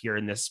of work here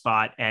in this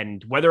spot.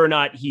 And whether or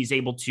not he's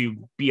able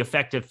to be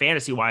effective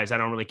fantasy wise, I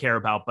don't really care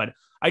about, but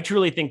I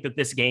truly think that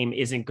this game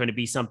isn't going to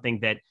be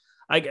something that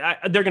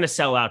they're going to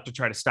sell out to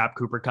try to stop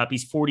Cooper Kupp.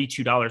 He's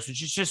 $42,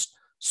 which is just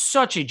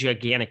such a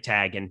gigantic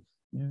tag. And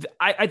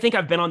I think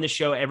I've been on this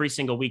show every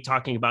single week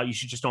talking about you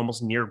should just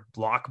almost near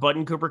block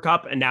button Cooper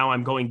Kupp. And now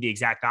I'm going the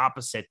exact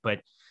opposite. But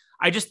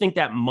I just think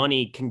that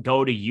money can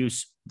go to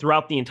use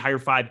throughout the entire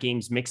 5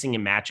 games, mixing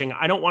and matching.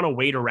 I don't want to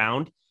wait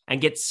around and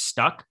get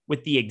stuck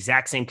with the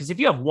exact same. Because if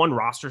you have one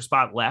roster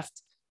spot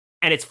left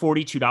and it's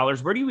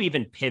 $42, where do you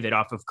even pivot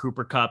off of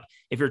Cooper Kupp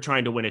if you're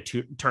trying to win a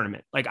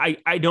tournament? Like,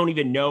 I don't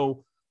even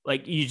know.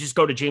 Like, you just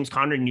go to James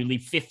Conner and you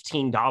leave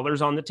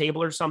 $15 on the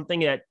table or something.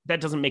 That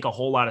doesn't make a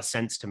whole lot of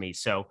sense to me.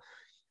 So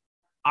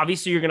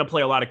obviously you're going to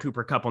play a lot of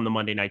Cooper Kupp on the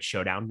Monday night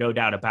showdown, no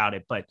doubt about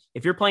it. But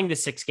if you're playing the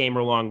 6-gamer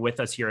along with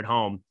us here at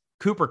home,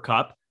 Cooper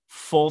Kupp,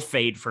 full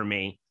fade for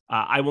me.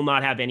 I will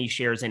not have any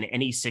shares in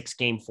any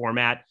 6-game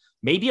format.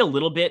 Maybe a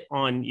little bit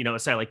on, a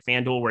site like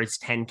FanDuel where it's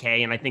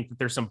 10K. And I think that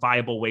there's some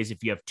viable ways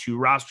if you have 2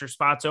 roster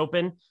spots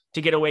open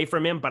to get away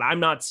from him, but I'm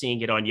not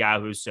seeing it on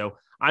Yahoo. So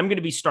I'm going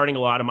to be starting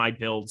a lot of my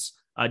builds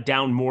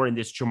down more in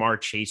this Jamar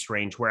Chase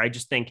range, where I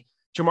just think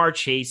Jamar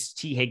Chase,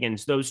 T.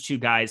 Higgins, those 2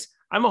 guys,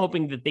 I'm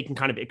hoping that they can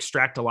kind of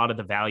extract a lot of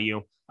the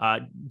value.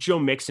 Joe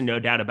Mixon, no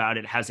doubt about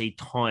it, has a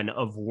ton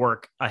of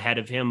work ahead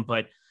of him,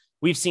 but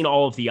we've seen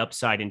all of the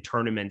upside in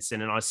tournaments,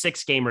 and on a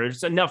 6-gamer,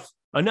 there's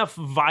enough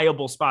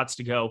viable spots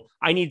to go.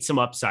 I need some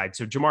upside.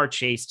 So Jamar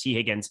Chase, T.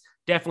 Higgins,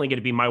 definitely going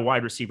to be my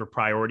wide receiver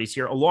priorities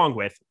here, along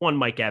with one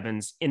Mike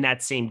Evans in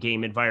that same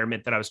game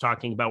environment that I was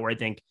talking about, where I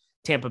think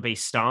Tampa Bay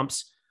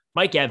stomps.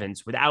 Mike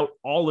Evans, without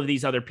all of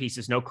these other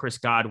pieces, no Chris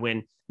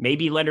Godwin,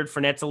 maybe Leonard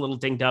Fournette's a little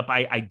dinged up.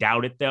 I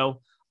doubt it,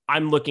 though.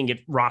 I'm looking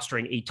at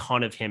rostering a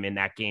ton of him in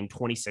that game,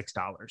 $26.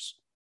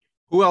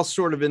 Who else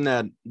sort of in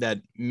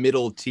that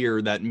middle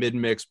tier, that mid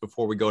mix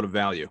before we go to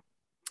value?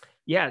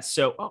 Yeah.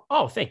 So,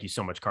 thank you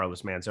so much,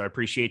 Carlos Manzo. I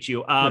appreciate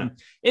you.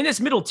 In this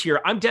middle tier,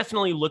 I'm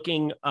definitely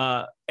looking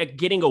at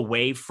getting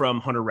away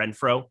from Hunter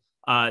Renfrow.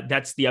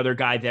 That's the other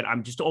guy that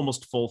I'm just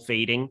almost full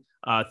fading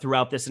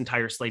throughout this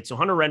entire slate. So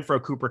Hunter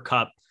Renfrow, Cooper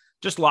Kupp,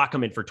 just lock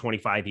them in for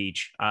 25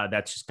 each.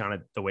 That's just kind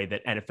of the way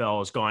that NFL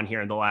has gone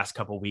here in the last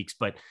couple of weeks.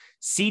 But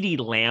CeeDee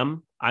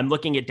Lamb, I'm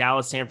looking at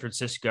Dallas, San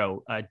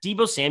Francisco.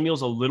 Deebo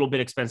Samuel's a little bit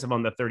expensive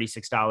on the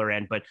 $36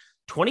 end, but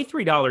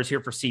 $23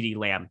 here for CeeDee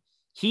Lamb.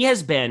 He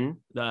has been,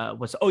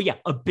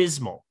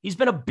 abysmal. He's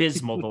been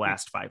abysmal the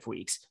last 5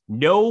 weeks.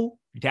 No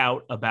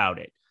doubt about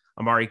it.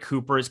 Amari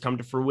Cooper has come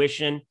to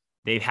fruition.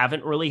 They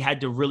haven't really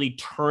had to really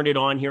turn it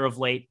on here of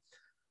late.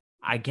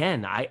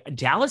 Again,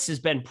 Dallas has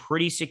been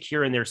pretty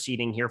secure in their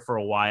seating here for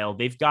a while.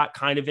 They've got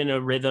kind of in a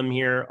rhythm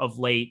here of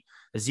late.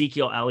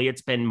 Ezekiel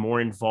Elliott's been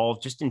more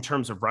involved just in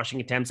terms of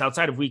rushing attempts.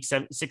 Outside of week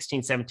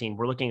 16, 17,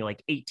 we're looking at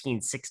like 18,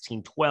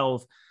 16,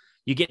 12.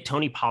 You get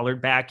Tony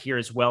Pollard back here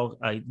as well.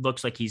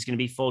 Looks like he's going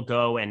to be full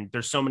go, and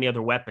there's so many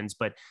other weapons.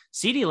 But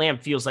CeeDee Lamb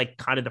feels like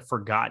kind of the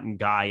forgotten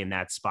guy in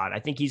that spot. I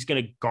think he's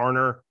going to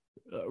garner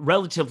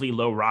relatively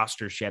low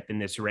rostership in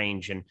this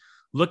range. And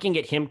looking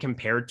at him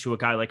compared to a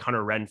guy like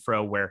Hunter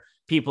Renfrow, where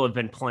people have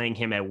been playing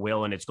him at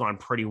will and it's gone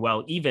pretty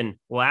well. Even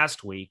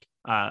last week,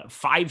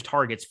 5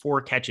 targets,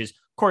 4 catches.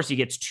 Of course, he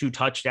gets 2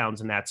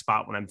 touchdowns in that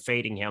spot when I'm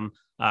fading him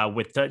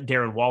with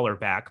Darren Waller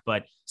back.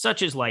 But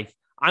such is life.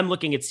 I'm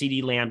looking at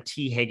CeeDee Lamb,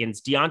 T.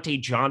 Higgins,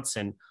 Deontay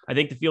Johnson. I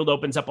think the field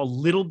opens up a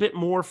little bit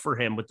more for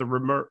him with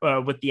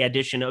the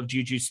addition of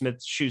Juju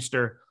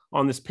Smith-Schuster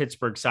on this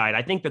Pittsburgh side.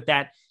 I think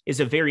that is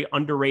a very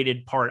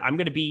underrated part. I'm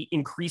going to be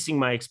increasing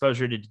my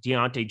exposure to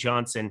Deontay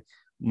Johnson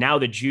now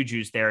that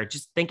Juju's there. I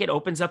just think it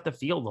opens up the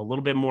field a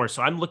little bit more.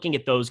 So I'm looking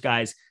at those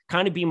guys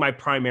kind of be my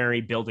primary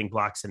building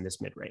blocks in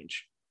this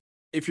mid-range.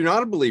 If you're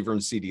not a believer in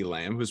CeeDee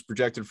Lamb, who's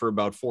projected for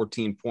about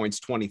 14 points,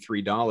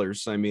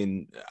 $23, I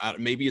mean,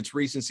 maybe it's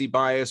recency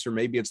bias, or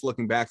maybe it's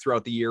looking back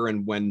throughout the year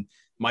and when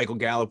Michael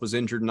Gallup was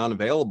injured and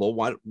unavailable,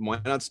 why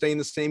not stay in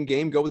the same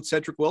game? Go with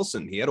Cedric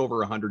Wilson. He had over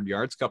 100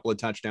 yards, couple of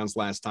touchdowns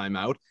last time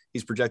out.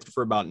 He's projected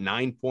for about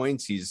 9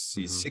 points. He's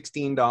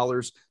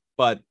 $16,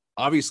 but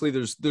obviously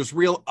there's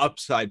real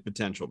upside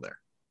potential there.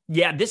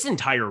 Yeah, this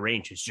entire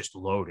range is just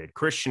loaded.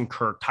 Christian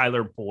Kirk,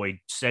 Tyler Boyd,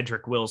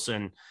 Cedric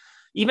Wilson.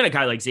 Even a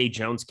guy like Zay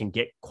Jones can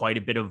get quite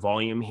a bit of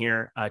volume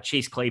here.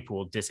 Chase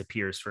Claypool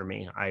disappears for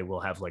me. I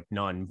will have like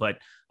none. But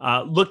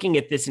looking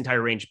at this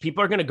entire range,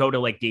 people are going to go to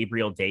like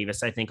Gabriel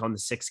Davis, I think, on the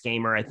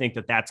 6-gamer. I think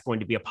that that's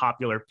going to be a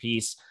popular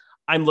piece.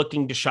 I'm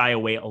looking to shy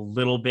away a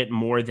little bit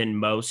more than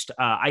most.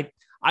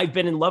 I've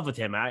been in love with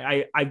him.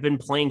 I've been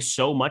playing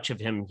so much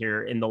of him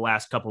here in the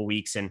last couple of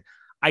weeks. And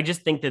I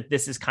just think that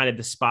this is kind of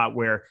the spot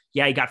where,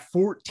 yeah, he got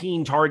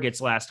 14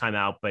 targets last time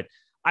out, but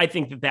I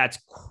think that that's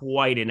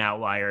quite an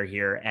outlier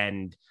here.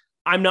 And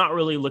I'm not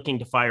really looking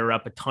to fire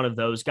up a ton of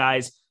those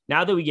guys.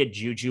 Now that we get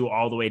Juju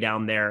all the way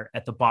down there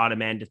at the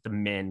bottom end at the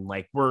min,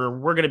 like we're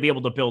going to be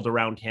able to build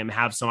around him,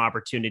 have some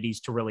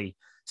opportunities to really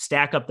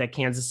stack up that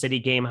Kansas City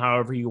game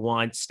however you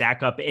want,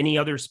 stack up any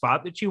other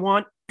spot that you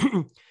want.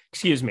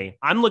 Excuse me.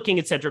 I'm looking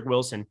at Cedric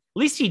Wilson. At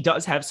least he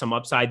does have some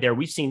upside there.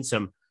 We've seen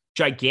some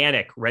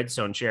gigantic red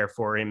zone share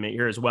for him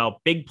here as well.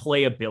 Big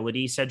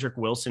playability, Cedric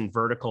Wilson,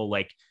 vertical,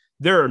 like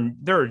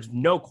there's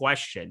no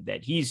question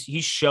that he's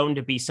shown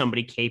to be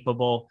somebody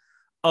capable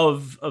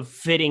of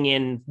fitting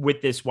in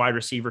with this wide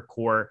receiver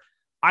core.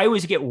 I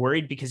always get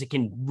worried because it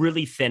can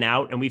really thin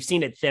out, and we've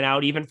seen it thin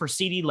out even for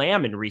CeeDee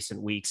Lamb in recent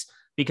weeks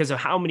because of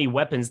how many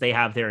weapons they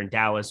have there in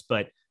Dallas.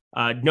 But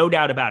no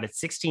doubt about it,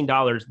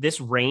 $16, this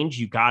range,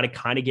 you got to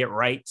kind of get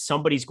right.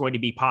 Somebody's going to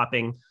be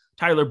popping.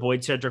 Tyler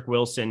Boyd, Cedric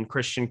Wilson,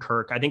 Christian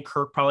Kirk. I think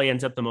Kirk probably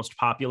ends up the most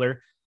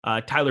popular.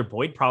 Tyler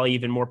Boyd probably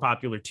even more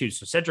popular too.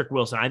 So Cedric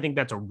Wilson, I think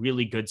that's a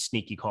really good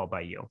sneaky call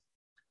by you.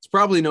 It's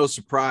probably no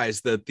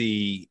surprise that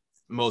the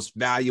most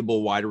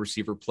valuable wide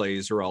receiver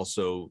plays are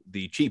also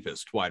the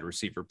cheapest wide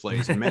receiver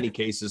plays. In many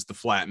cases, the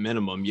flat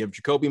minimum. You have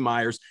Jacoby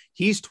Myers.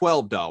 He's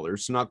 $12,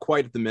 so not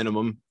quite at the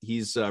minimum.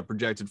 He's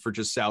projected for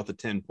just south of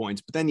 10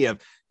 points. But then you have,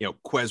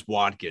 Quez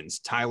Watkins,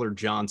 Tyler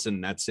Johnson,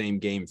 in that same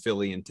game,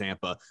 Philly and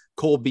Tampa.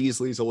 Cole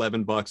Beasley's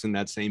 $11 in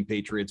that same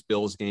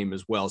Patriots-Bills game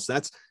as well. So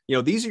that's,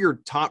 these are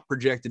your top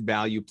projected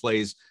value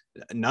plays.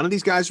 None of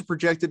these guys are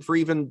projected for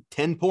even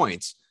 10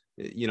 points.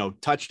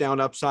 Touchdown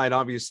upside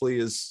obviously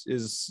is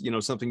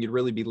something you'd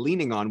really be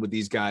leaning on with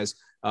these guys,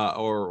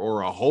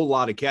 or a whole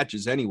lot of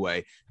catches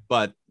anyway.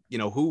 But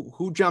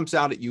who jumps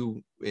out at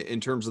you in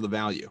terms of the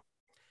value?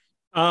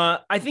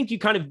 I think you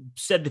kind of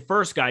said the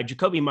first guy,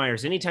 Jacoby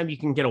Myers. Anytime you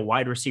can get a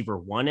wide receiver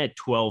 1 at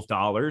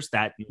 $12,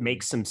 that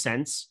makes some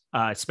sense,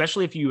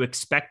 especially if you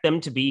expect them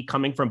to be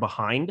coming from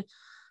behind,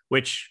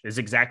 which is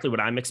exactly what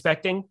I'm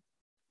expecting.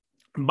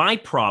 My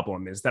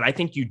problem is that I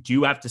think you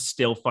do have to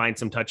still find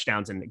some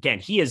touchdowns. And again,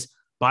 he is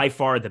by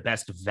far the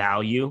best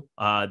value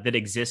that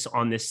exists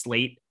on this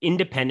slate,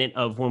 independent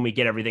of when we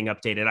get everything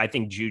updated. I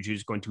think Juju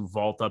is going to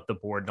vault up the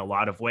board in a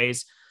lot of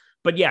ways.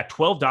 But yeah,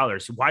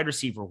 $12, wide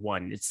receiver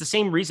one. It's the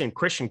same reason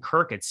Christian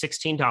Kirk at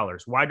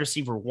 $16, wide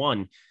receiver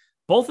one.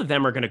 Both of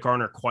them are going to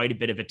garner quite a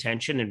bit of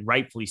attention, and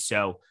rightfully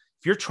so.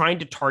 If you're trying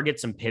to target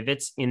some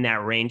pivots in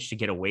that range to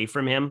get away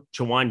from him,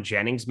 Jawan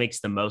Jennings makes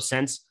the most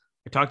sense.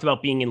 I talked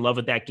about being in love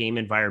with that game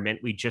environment.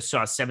 We just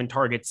saw 7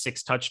 targets,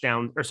 6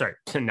 touchdowns, or sorry,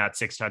 not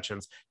 6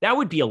 touchdowns. That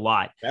would be a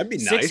lot. That'd be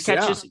 6 nice.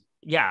 catches.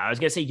 Yeah, I was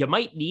going to say you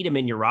might need him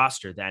in your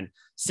roster then.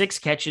 6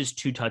 catches,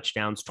 2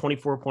 touchdowns,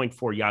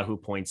 24.4 Yahoo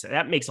points.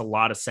 That makes a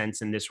lot of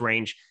sense in this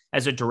range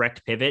as a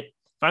direct pivot.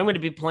 If I'm going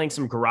to be playing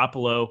some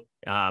Garoppolo,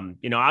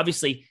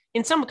 obviously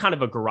in some kind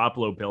of a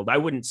Garoppolo build, I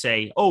wouldn't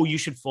say, oh, you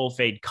should full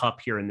fade Cup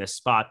here in this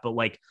spot. But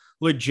like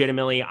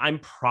legitimately, I'm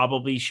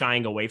probably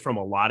shying away from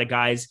a lot of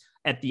guys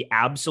at the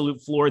absolute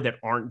floor that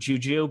aren't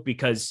Juju,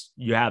 because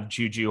you have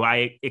Juju.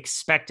 I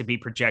expect to be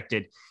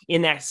projected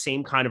in that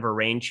same kind of a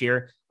range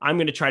here. I'm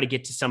going to try to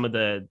get to some of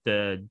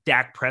the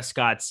Dak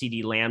Prescott,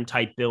 CeeDee Lamb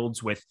type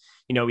builds with,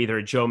 either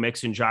a Joe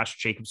Mixon, Josh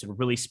Jacobson,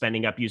 really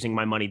spending up, using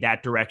my money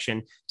that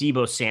direction.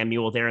 Deebo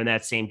Samuel there in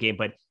that same game.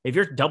 But if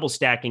you're double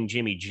stacking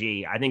Jimmy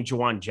G, I think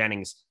Jawan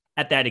Jennings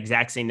at that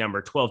exact same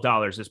number,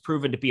 $12, has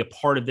proven to be a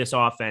part of this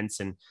offense.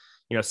 And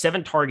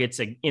 7 targets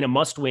in a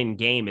must-win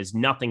game is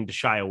nothing to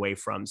shy away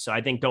from. So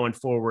I think going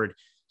forward,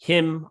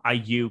 him,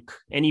 Ayuk,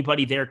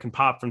 anybody there can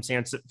pop from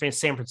San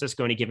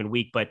Francisco in a given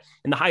week. But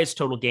in the highest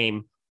total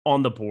game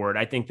on the board,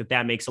 I think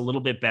that makes a little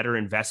bit better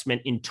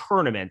investment in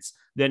tournaments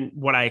than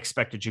what I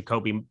expected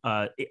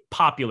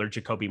popular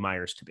Jacoby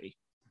Myers to be.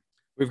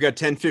 We've got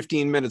 10,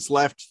 15 minutes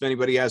left. If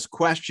anybody has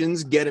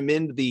questions, get them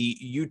into the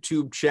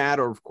YouTube chat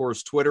or, of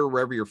course, Twitter,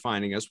 wherever you're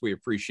finding us. We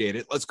appreciate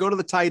it. Let's go to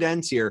the tight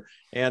ends here.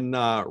 And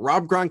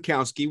Rob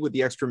Gronkowski with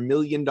the extra $1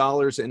 million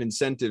in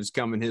incentives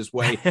coming his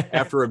way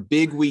after a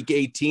big week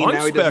 18.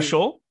 Now he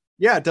special.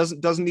 Yeah,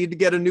 doesn't need to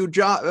get a new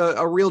job,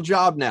 a real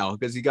job now,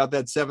 because he got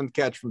that 7th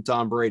catch from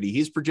Tom Brady.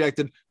 He's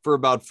projected for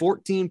about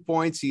 14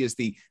 points. He is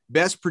the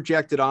best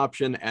projected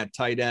option at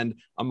tight end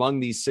among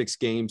these 6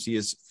 games. He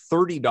is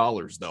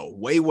 $30 though,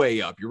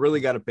 way up. You really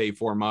got to pay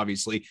for him.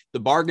 Obviously, the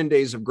bargain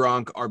days of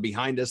Gronk are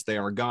behind us. They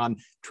are gone.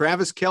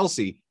 Travis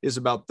Kelce is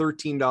about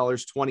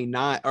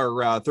 $13.29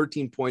 or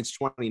 13 points,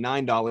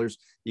 $29.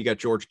 You got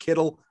George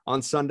Kittle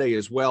on Sunday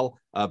as well,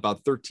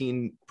 about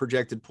 13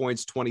 projected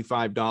points,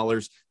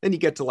 $25. Then you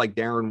get to like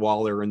Darren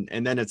Waller,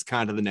 and then it's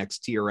kind of the next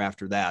tier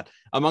after that.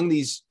 Among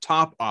these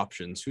top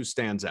options, who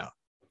stands out?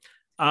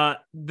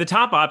 The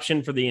top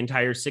option for the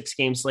entire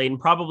 6-game slate, and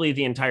probably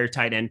the entire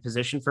tight end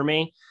position for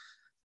me,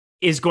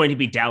 is going to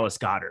be Dallas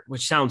Goedert,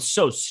 which sounds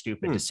so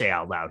stupid to say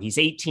out loud. He's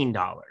 $18,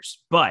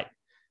 but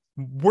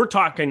we're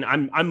talking,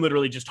 I'm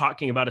literally just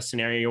talking about a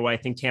scenario where I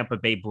think Tampa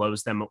Bay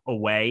blows them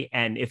away.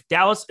 And if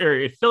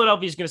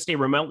Philadelphia is going to stay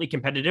remotely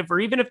competitive, or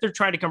even if they're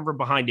trying to come from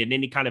behind in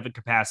any kind of a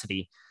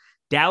capacity,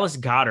 Dallas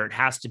Goedert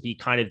has to be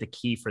kind of the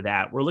key for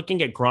that. We're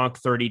looking at Gronk,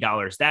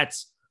 $30.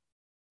 That's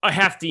a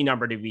hefty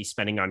number to be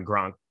spending on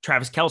Gronk.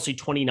 Travis Kelce,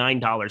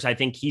 $29. I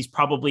think he's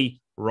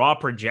probably raw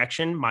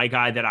projection, my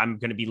guy that I'm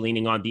going to be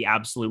leaning on the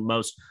absolute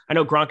most. I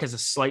know Gronk has a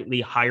slightly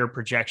higher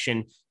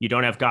projection. You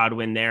don't have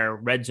Godwin there,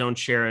 red zone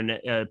share in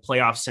a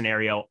playoff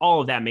scenario.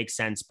 All of that makes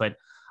sense, but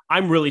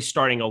I'm really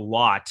starting a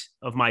lot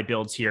of my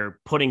builds here,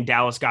 putting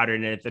Dallas Goedert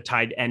in at the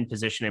tight end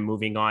position and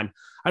moving on.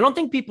 I don't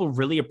think people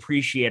really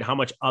appreciate how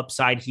much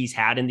upside he's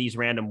had in these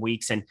random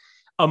weeks. And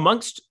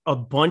amongst a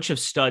bunch of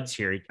studs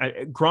here,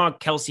 Gronk,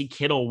 Kelce,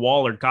 Kittle,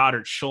 Waller,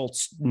 Goddard,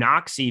 Schultz,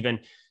 Knox, even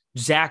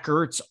Zach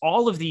Ertz,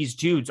 all of these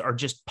dudes are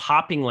just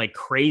popping like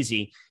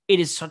crazy. It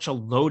is such a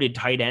loaded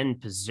tight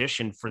end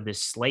position for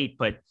this slate,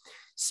 but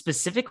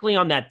specifically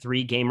on that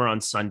 3-gamer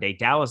on Sunday,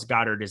 Dallas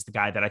Goedert is the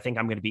guy that I think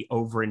I'm going to be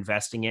over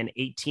investing in.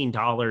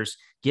 $18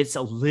 gets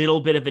a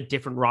little bit of a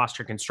different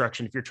roster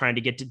construction if you're trying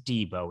to get to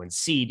Deebo and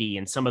CD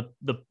and some of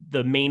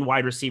the main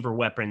wide receiver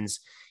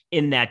weapons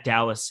in that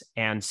Dallas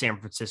and San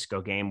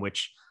Francisco game,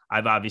 which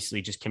I've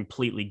obviously just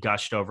completely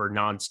gushed over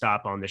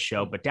nonstop on the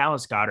show. But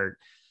Dallas Goedert,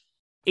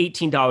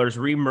 $18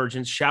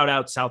 reemergence. Shout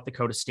out South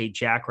Dakota State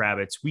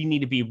Jackrabbits. We need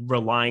to be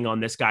relying on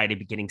this guy to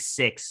be getting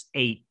 6,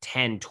 8,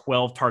 10,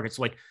 12 targets.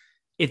 Like,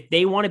 if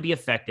they want to be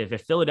effective,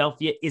 if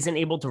Philadelphia isn't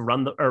able to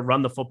run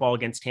the football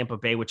against Tampa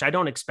Bay, which I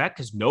don't expect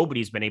because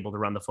nobody's been able to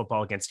run the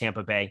football against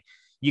Tampa Bay,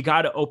 you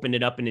got to open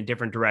it up in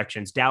different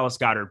directions. Dallas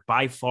Goedert,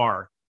 by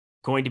far,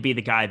 going to be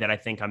the guy that I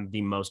think I'm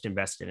the most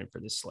invested in for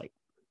this slate.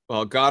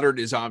 Well, Goddard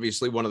is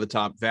obviously one of the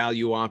top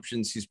value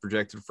options. He's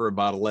projected for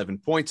about 11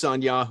 points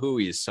on Yahoo.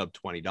 He is sub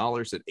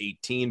 $20 at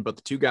 18, but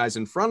the 2 guys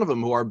in front of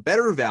him who are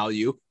better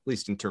value, at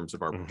least in terms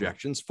of our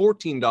projections,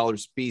 $14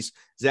 a piece,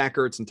 Zach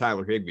Ertz and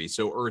Tyler Higbee.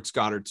 So Ertz,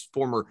 Goddard's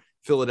former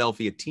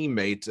Philadelphia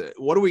teammate.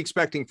 What are we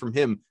expecting from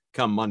him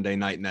come Monday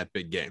night in that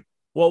big game?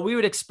 Well, we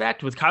would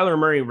expect with Kyler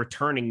Murray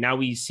returning, now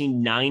we've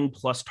seen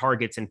 9+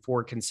 targets in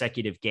 4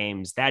 consecutive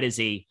games. That is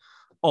a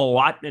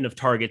allotment of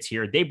targets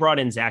here. They brought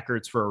in Zach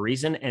Ertz for a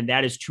reason, and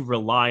that is to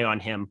rely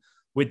on him.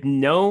 With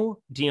no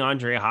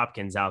DeAndre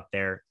Hopkins out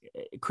there,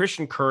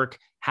 Christian Kirk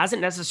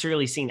hasn't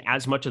necessarily seen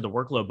as much of the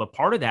workload, but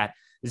part of that,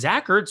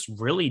 Zach Ertz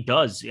really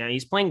does. You know,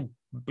 he's playing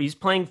he's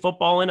playing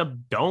football in a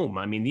dome.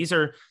 I mean, these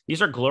are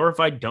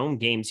glorified dome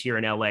games here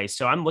in LA.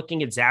 So I'm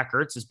looking at Zach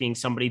Ertz as being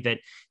somebody that,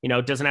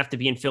 doesn't have to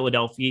be in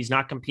Philadelphia. He's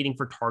not competing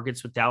for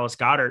targets with Dallas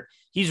Goedert.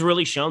 He's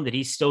really shown that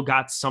he's still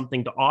got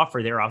something to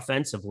offer there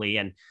offensively,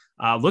 and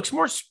looks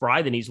more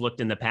spry than he's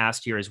looked in the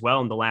past year as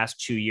well in the last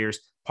 2 years.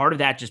 Part of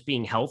that just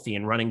being healthy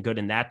and running good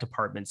in that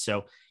department.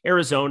 So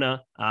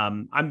Arizona,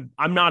 I'm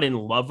not in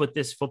love with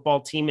this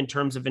football team in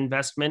terms of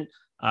investment.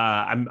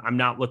 I'm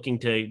not looking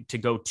to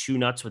go too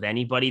nuts with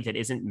anybody that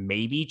isn't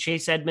maybe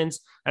Chase Edmonds.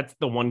 That's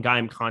the one guy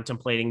I'm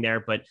contemplating there.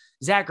 But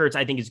Zach Ertz,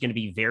 I think, is going to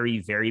be very,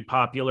 very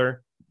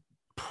popular.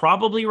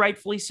 Probably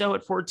rightfully so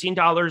at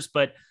 $14.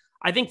 But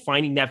I think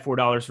finding that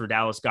 $4 for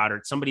Dallas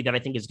Goedert, somebody that I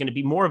think is going to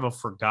be more of a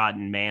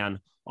forgotten man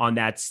on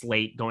that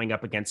slate going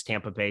up against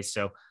Tampa Bay.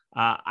 So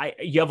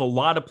you have a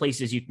lot of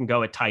places you can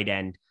go at tight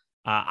end.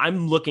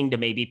 I'm looking to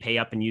maybe pay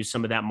up and use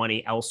some of that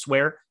money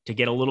elsewhere to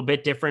get a little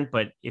bit different.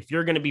 But if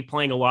you're going to be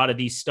playing a lot of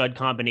these stud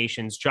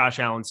combinations, Josh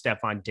Allen,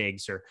 Stephon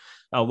Diggs, or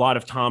a lot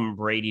of Tom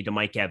Brady to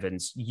Mike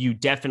Evans, you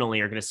definitely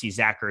are going to see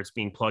Zach Ertz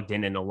being plugged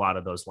in a lot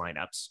of those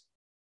lineups.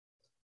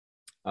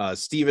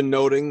 Steven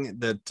noting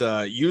that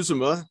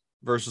Uzomah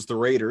versus the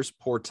Raiders,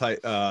 who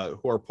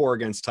are poor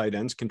against tight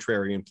ends,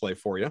 contrarian play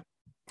for you.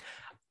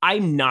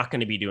 I'm not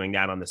going to be doing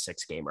that on the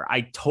 6-gamer.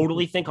 I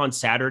totally think on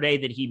Saturday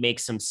that he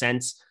makes some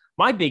sense.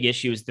 My big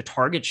issue is the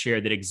target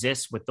share that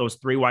exists with those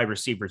 3 wide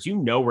receivers. You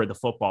know where the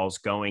football is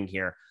going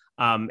here.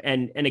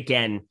 And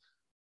again,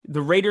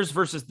 the Raiders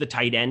versus the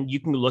tight end, you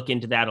can look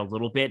into that a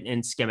little bit,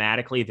 and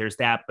schematically there's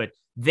that, but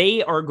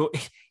they are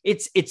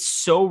it's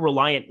so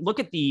reliant. Look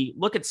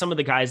at some of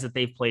the guys that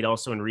they've played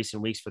also in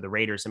recent weeks for the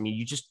Raiders. I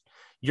mean,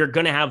 you're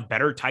going to have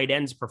better tight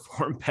ends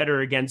perform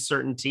better against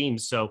certain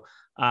teams. So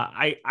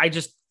I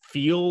just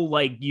feel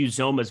like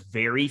Uzomah is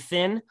very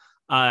thin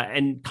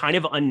and kind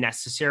of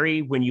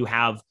unnecessary when you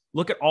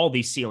look at all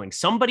these ceilings.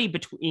 Somebody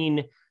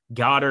between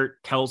Goddard,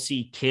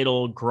 Kelsey,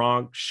 Kittle,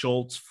 Gronk,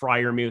 Schultz,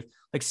 Freiermuth,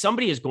 like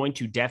somebody is going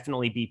to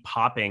definitely be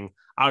popping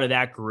out of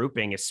that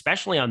grouping,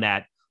 especially on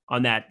that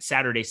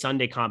Saturday,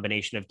 Sunday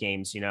combination of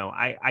games.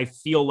 I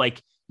feel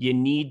like you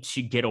need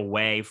to get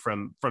away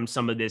from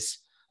some of this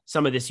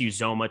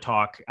Uzomah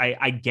talk.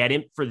 I get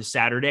it for the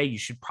Saturday. You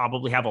should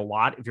probably have a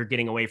lot if you're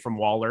getting away from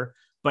Waller,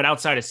 but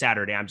outside of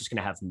Saturday, I'm just going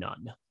to have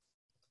none.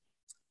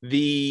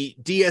 The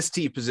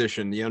DST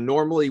position,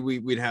 normally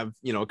we'd have,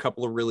 a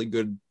couple of really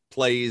good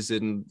plays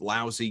in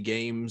lousy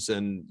games,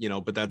 and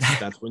but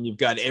that's when you've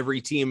got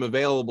every team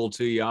available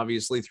to you,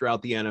 obviously,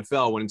 throughout the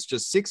NFL. When it's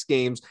just 6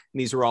 games and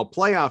these are all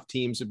playoff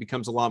teams, it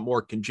becomes a lot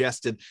more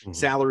congested. Mm-hmm.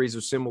 Salaries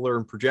are similar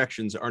and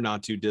projections are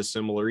not too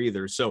dissimilar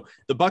either. So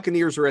the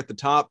Buccaneers are at the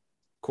top.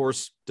 Of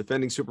course,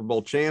 defending Super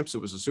Bowl champs. It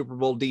was a Super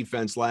Bowl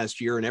defense last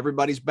year, and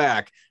everybody's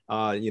back.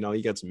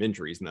 You got some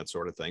injuries and that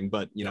sort of thing,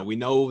 but we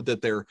know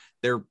that they're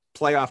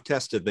playoff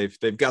tested.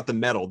 They've got the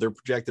medal. They're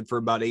projected for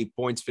about 8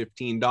 points,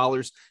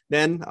 $15.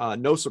 Then,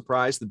 no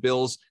surprise, the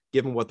Bills,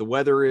 given what the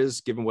weather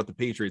is, given what the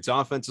Patriots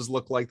offenses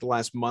look like the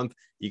last month,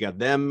 you got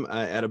them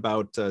at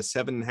about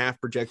 7.5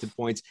 projected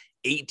points,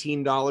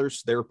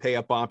 $18, their pay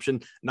up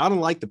option. Not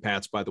unlike the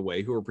Pats, by the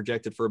way, who are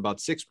projected for about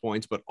 6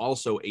 points, but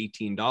also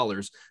 $18,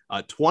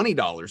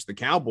 $20, the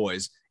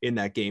Cowboys in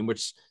that game,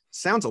 which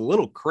sounds a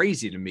little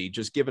crazy to me,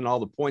 just given all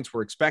the points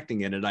we're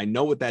expecting in it. I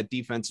know what that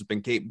defense has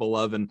been capable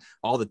of and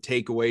all the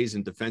takeaways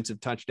and defensive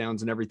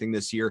touchdowns and everything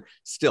this year.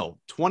 Still,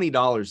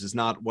 $20 is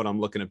not what I'm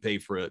looking to pay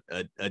for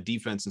a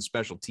defense and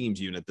special teams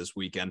unit this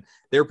weekend.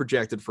 They're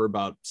projected for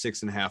about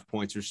 6.5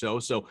 points or so.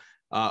 So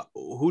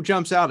who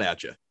jumps out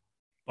at you?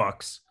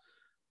 Bucks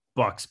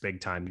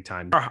big time.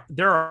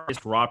 There are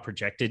this raw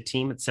projected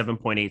team at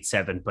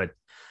 7.87, but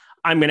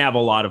I'm going to have a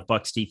lot of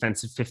Bucks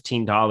defense at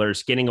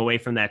 $15, getting away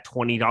from that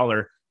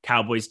 $20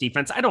 Cowboys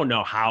defense. I don't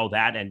know how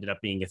that ended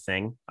up being a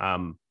thing.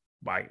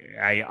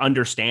 I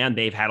understand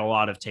they've had a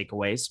lot of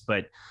takeaways,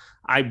 but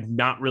I'm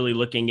not really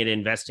looking at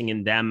investing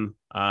in them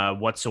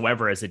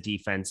whatsoever as a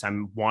defense.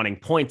 I'm wanting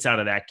points out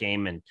of that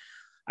game. And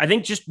I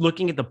think just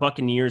looking at the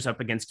Buccaneers up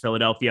against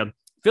Philadelphia,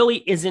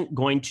 Philly isn't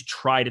going to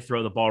try to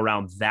throw the ball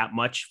around that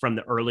much from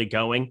the early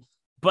going.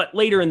 But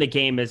later in the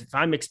game, if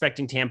I'm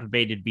expecting Tampa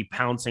Bay to be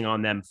pouncing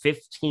on them,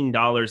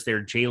 $15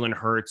 there, Jalen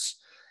Hurts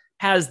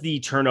has the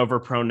turnover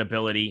prone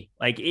ability.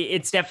 Like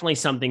it's definitely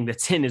something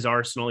that's in his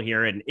arsenal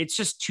here. And it's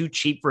just too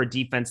cheap for a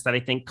defense that I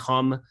think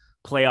come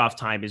playoff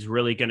time is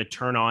really going to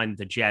turn on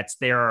the Jets.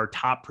 They are our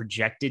top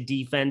projected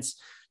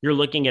defense. You're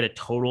looking at a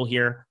total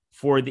here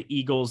for the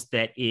Eagles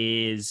that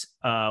is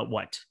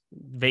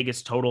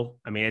Vegas total.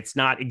 I mean, it's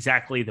not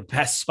exactly the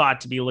best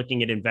spot to be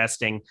looking at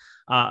investing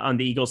on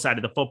the Eagles side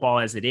of the football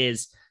as it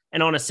is.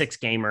 And on a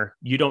 6-gamer,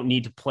 you don't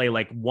need to play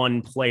like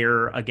one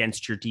player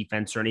against your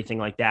defense or anything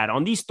like that.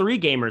 On these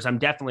 3-gamers, I'm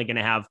definitely going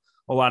to have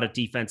a lot of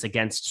defense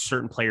against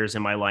certain players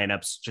in my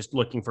lineups, just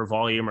looking for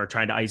volume or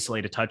trying to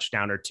isolate a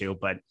touchdown or two.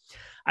 But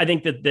I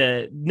think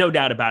that no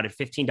doubt about it,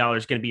 $15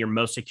 is going to be your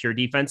most secure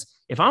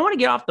defense. If I want to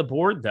get off the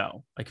board,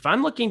 though, like if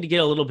I'm looking to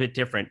get a little bit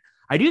different,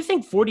 I do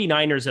think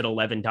 49ers at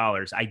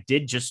 $11. I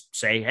did just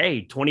say,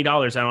 hey,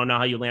 $20. I don't know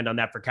how you land on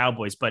that for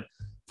Cowboys, but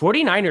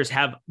 49ers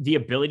have the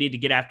ability to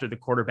get after the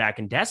quarterback,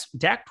 and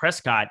Dak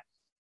Prescott,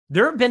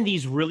 there have been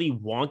these really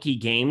wonky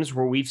games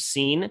where we've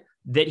seen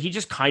that he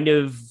just kind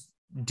of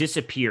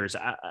disappears.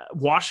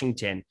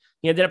 Washington,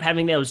 he ended up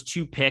having those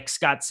 2 picks,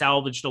 got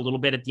salvaged a little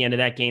bit at the end of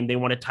that game. They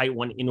won a tight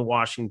one in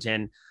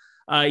Washington.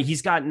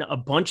 He's gotten a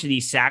bunch of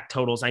these sack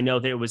totals. I know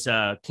there was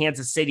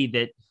Kansas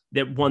City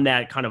that won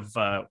that kind of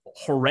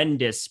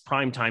horrendous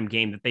primetime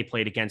game that they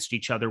played against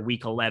each other,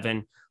 week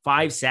 11,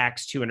 5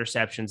 sacks, 2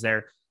 interceptions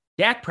there.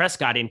 Dak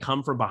Prescott in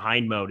come from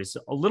behind mode is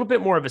a little bit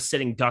more of a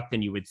sitting duck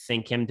than you would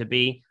think him to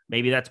be.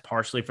 Maybe that's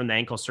partially from the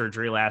ankle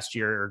surgery last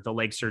year or the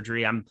leg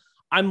surgery. I'm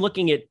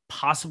looking at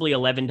possibly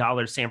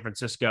 $11 San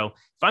Francisco.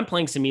 If I'm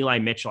playing some Eli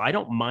Mitchell, I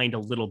don't mind a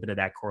little bit of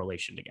that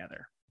correlation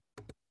together.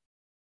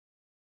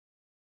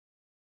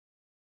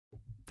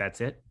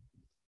 That's it.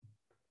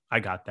 I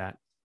got that.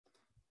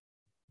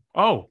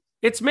 Oh,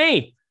 it's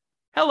me.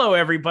 Hello,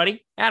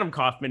 everybody. Adam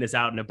Kaufman is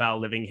out and about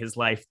living his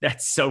life.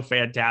 That's so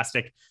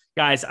fantastic.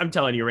 Guys, I'm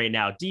telling you right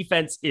now,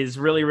 defense is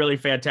really, really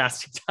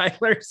fantastic.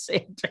 Tyler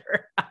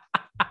Sander.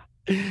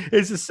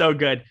 This is so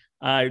good.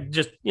 I'm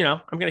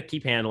going to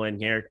keep handling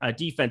here.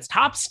 Defense,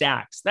 top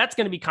stacks. That's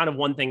going to be kind of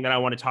one thing that I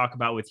want to talk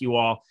about with you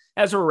all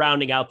as we're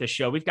rounding out the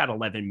show. We've got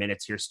 11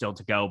 minutes here still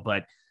to go,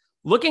 but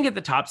looking at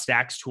the top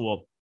stacks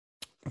tool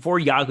for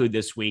Yahoo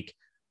this week,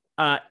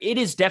 it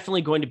is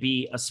definitely going to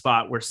be a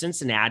spot where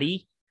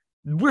Cincinnati,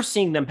 we're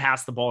seeing them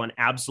pass the ball an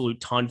absolute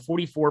ton,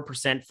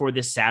 44% for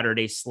this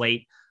Saturday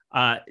slate.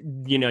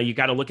 You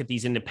got to look at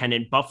these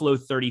independent. Buffalo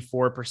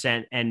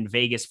 34% and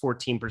Vegas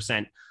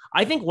 14%.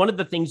 I think one of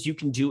the things you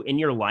can do in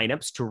your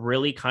lineups to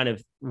really kind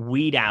of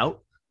weed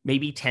out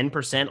maybe 10%,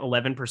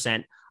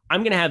 11%.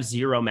 I'm going to have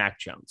 0 Mac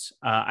Jones.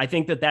 I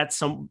think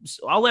that's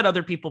I'll let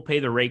other people pay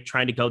the rake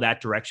trying to go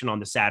that direction on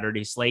the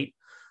Saturday slate.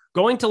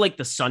 Going to like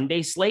the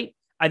Sunday slate,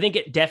 I think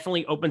it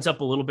definitely opens up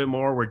a little bit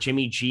more where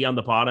Jimmy G on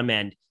the bottom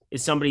end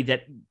is somebody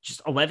that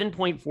just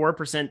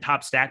 11.4%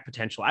 top stack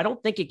potential. I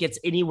don't think it gets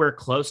anywhere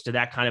close to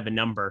that kind of a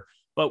number,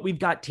 but we've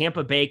got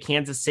Tampa Bay,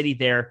 Kansas City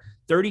there,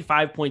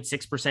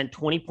 35.6%,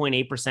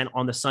 20.8%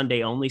 on the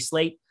Sunday only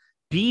slate.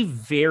 Be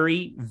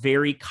very,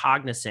 very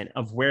cognizant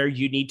of where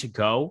you need to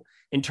go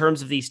in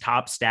terms of these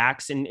top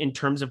stacks and in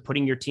terms of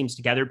putting your teams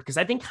together, because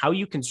I think how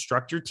you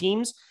construct your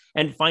teams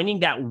and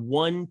finding that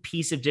one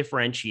piece of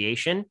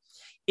differentiation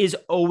is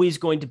always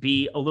going to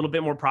be a little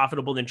bit more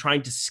profitable than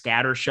trying to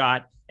scatter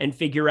shot and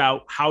figure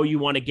out how you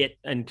want to get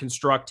and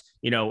construct,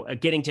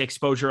 getting to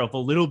exposure of a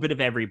little bit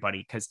of everybody.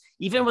 Because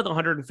even with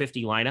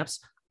 150 lineups,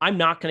 I'm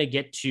not going to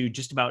get to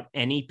just about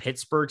any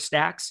Pittsburgh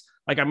stacks.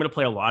 Like I'm going to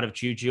play a lot of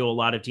Juju, a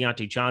lot of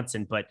Deontay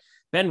Johnson, but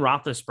Ben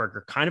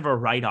Roethlisberger, kind of a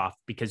write-off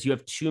because you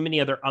have too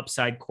many other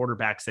upside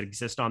quarterbacks that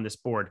exist on this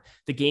board.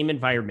 The game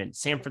environment,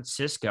 San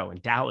Francisco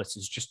and Dallas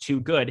is just too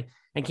good.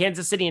 And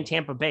Kansas City and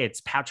Tampa Bay,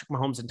 it's Patrick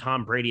Mahomes and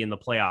Tom Brady in the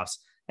playoffs.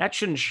 That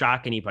shouldn't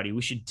shock anybody.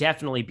 We should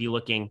definitely be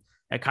looking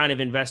at kind of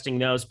investing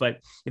those. But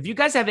if you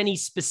guys have any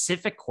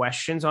specific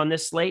questions on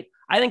this slate,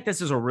 I think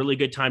this is a really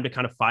good time to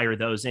kind of fire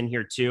those in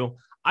here too.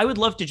 I would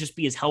love to just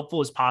be as helpful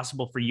as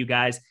possible for you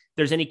guys. If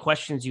there's any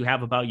questions you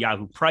have about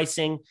Yahoo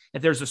pricing,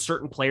 if there's a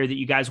certain player that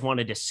you guys want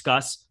to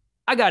discuss,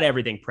 I got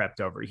everything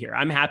prepped over here.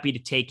 I'm happy to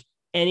take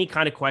any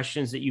kind of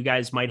questions that you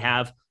guys might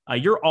have.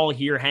 You're all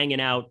here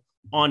hanging out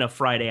on a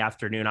Friday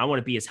afternoon. I want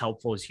to be as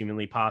helpful as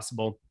humanly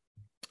possible.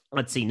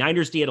 Let's see.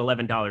 Niners D at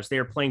 $11. They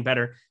are playing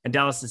better, and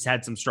Dallas has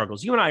had some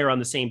struggles. You and I are on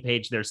the same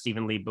page there,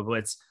 Stephen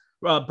Leibowitz.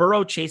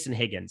 Burrow, Chase, and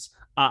Higgins.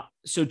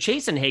 So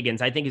Chase and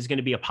Higgins, I think, is going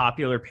to be a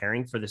popular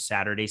pairing for the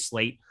Saturday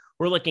slate.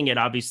 We're looking at,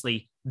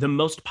 obviously, the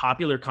most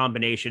popular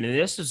combination, and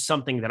this is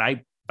something that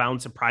I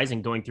found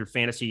surprising going through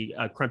Fantasy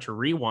Cruncher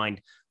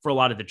Rewind for a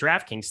lot of the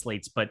DraftKings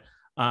slates, but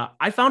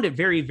I found it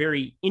very,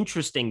 very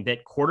interesting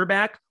that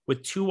quarterback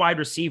with 2 wide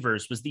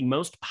receivers was the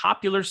most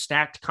popular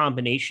stacked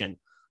combination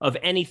of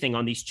anything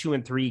on these 2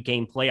 and 3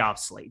 game playoff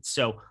slates.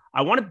 So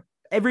I want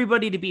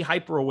everybody to be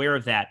hyper aware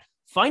of that.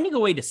 Finding a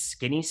way to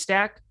skinny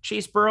stack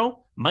Chase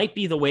Burrow might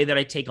be the way that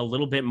I take a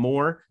little bit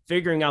more,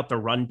 figuring out the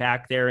run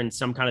back there in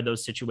some kind of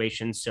those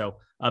situations. So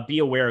be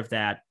aware of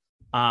that.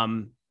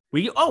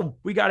 We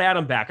got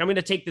Adam back. I'm going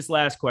to take this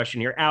last question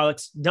here.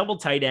 Alex, double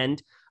tight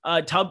end.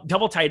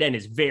 Double tight end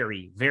is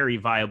very, very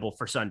viable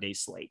for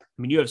Sunday's slate.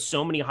 I mean, you have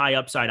so many high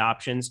upside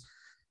options.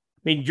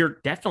 I mean, you're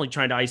definitely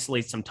trying to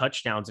isolate some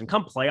touchdowns, and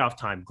come playoff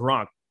time,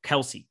 Gronk,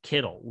 Kelsey,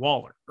 Kittle,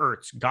 Waller,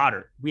 Ertz,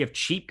 Goddard. We have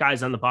cheap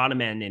guys on the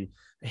bottom end, and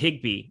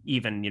Higbee,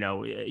 even,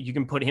 you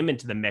can put him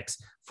into the mix.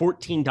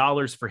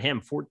 $14 for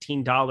him,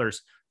 $14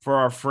 for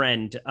our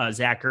friend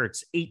Zach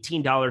Ertz,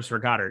 $18 for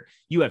Goddard.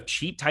 You have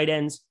cheap tight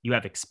ends. You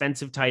have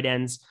expensive tight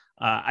ends.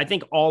 I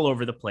think all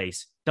over the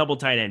place. Double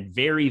tight end,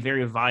 very,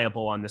 very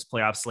viable on this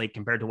playoff slate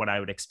compared to what I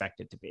would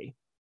expect it to be.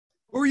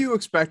 Who are you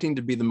expecting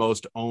to be the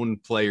most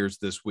owned players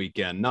this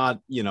weekend? Not,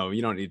 you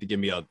don't need to give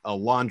me a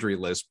laundry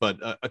list, but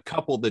a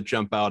couple that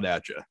jump out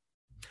at you.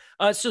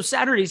 So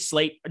Saturday's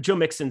slate, Joe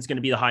Mixon's going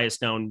to be the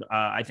highest owned,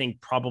 I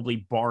think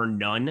probably bar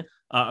none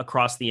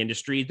across the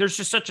industry. There's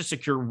just such a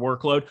secure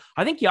workload.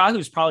 I think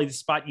Yahoo's probably the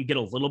spot you get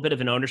a little bit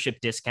of an ownership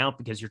discount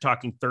because you're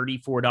talking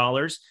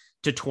 $34.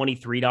 to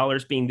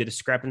 $23 being the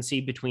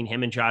discrepancy between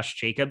him and Josh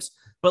Jacobs.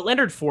 But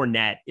Leonard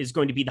Fournette is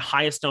going to be the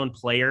highest owned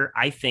player,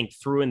 I think,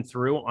 through and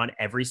through on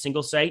every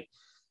single site.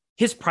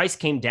 His price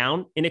came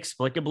down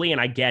inexplicably,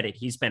 and I get it.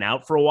 He's been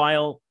out for a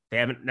while. They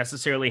haven't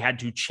necessarily had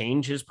to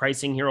change his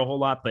pricing here a whole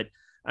lot, but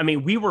I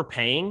mean, we were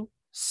paying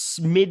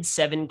mid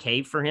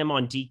 7K for him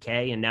on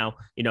DK, and now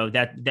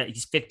that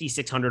he's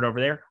 5,600 over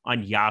there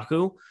on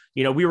Yahoo.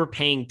 We were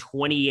paying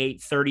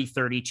 $28, $30,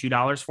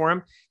 $32 for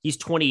him. He's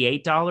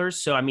 $28.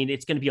 So I mean,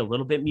 it's going to be a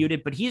little bit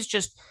muted, but he's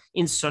just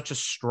in such a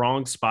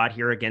strong spot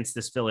here against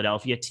this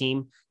Philadelphia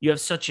team. You have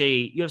such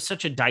a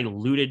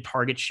diluted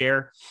target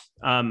share.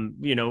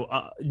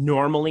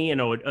 Normally in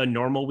a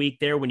normal week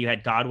there, when you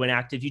had Godwin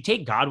active, you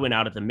take Godwin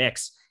out of the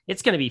mix,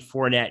 it's going to be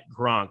Fournette,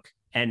 Gronk,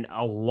 and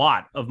a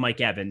lot of Mike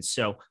Evans.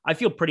 So I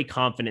feel pretty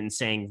confident in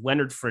saying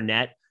Leonard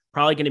Fournette,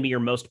 probably going to be your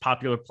most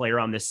popular player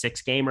on this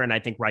 6-gamer, and I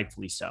think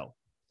rightfully so.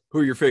 Who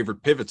are your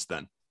favorite pivots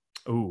then?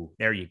 Ooh,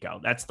 there you go.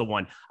 That's the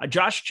one.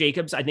 Josh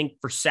Jacobs, I think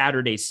for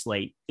Saturday's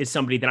slate, is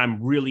somebody that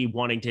I'm really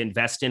wanting to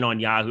invest in on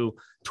Yahoo.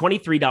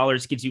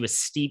 $23 gives you a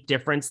steep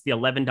difference. The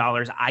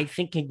 $11 I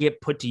think can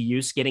get put to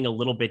use, getting a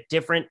little bit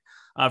different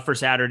for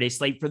Saturday's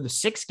slate. For the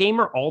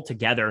 6-gamer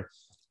altogether,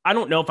 I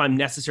don't know if I'm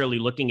necessarily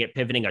looking at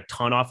pivoting a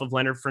ton off of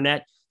Leonard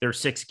Fournette. There are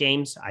 6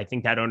 games. I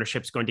think that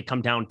ownership is going to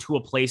come down to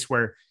a place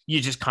where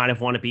you just kind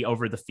of want to be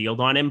over the field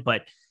on him.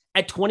 But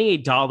at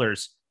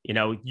 $28,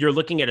 you're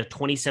looking at a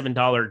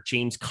 $27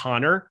 James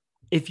Conner.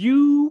 If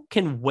you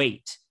can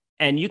wait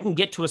and you can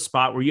get to a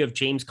spot where you have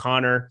James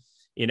Conner,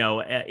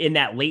 in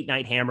that late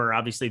night hammer,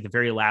 obviously the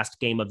very last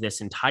game of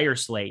this entire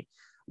slate,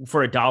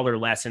 for $1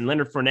 less, and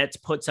Leonard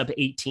Fournette puts up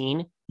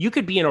 18, you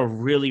could be in a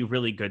really,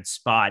 really good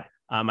spot.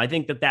 I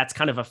think that's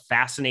kind of a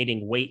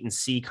fascinating wait and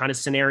see kind of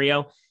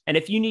scenario. And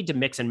if you need to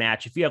mix and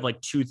match, if you have like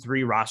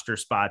 2-3 roster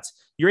spots,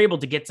 you're able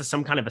to get to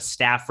some kind of a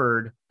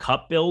Stafford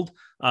Cup build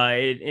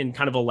in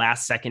kind of a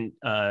last second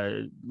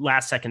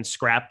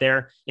scrap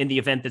there in the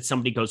event that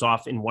somebody goes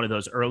off in one of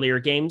those earlier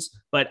games.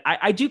 But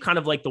I do kind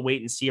of like the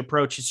wait and see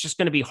approach. It's just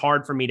going to be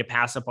hard for me to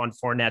pass up on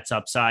Fournette's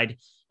upside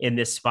in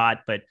this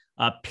spot, but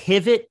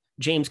pivot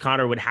James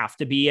Conner would have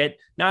to be it.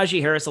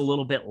 Najee Harris a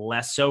little bit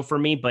less so for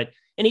me, but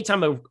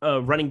anytime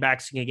a running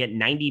back's going to get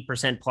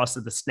 90% plus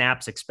of the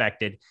snaps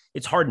expected,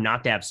 it's hard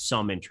not to have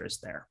some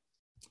interest there.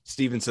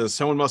 Steven says,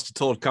 someone must have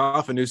told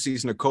Koff a new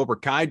season of Cobra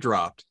Kai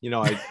dropped.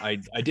 I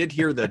did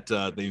hear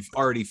that they've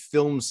already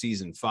filmed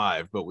season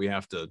 5, but we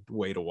have to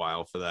wait a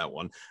while for that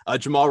one.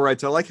 Jamal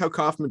writes, I like how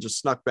Kaufman just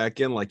snuck back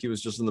in like he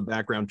was just in the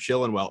background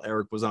chilling while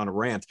Eric was on a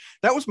rant.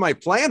 That was my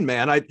plan,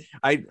 man. I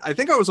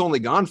think I was only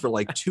gone for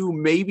like 2,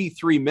 maybe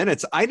 3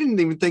 minutes. I didn't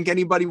even think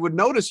anybody would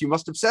notice. You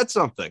must have said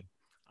something.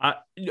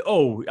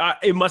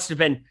 It must have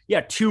been,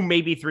 2,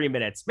 maybe 3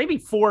 minutes, maybe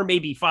 4,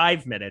 maybe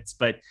 5 minutes.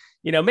 But,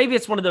 maybe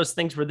it's one of those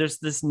things where there's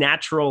this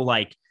natural,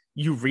 like,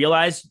 you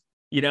realize,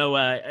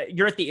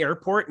 you're at the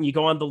airport and you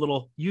go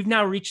on you've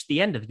now reached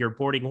the end of your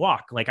boarding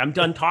walk. Like, I'm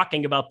done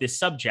talking about this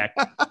subject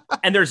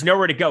and there's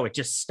nowhere to go. It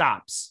just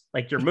stops.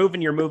 Like, you're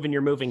moving,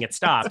 it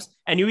stops.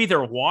 And you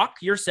either walk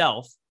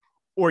yourself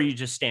or you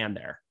just stand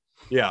there.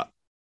 Yeah.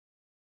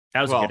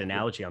 That was a good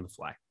analogy on the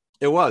fly.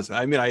 It was.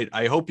 I mean,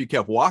 I hope you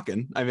kept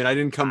walking. I mean, I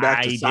didn't come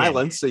back to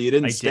silence, so you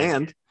didn't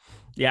stand.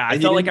 Yeah, I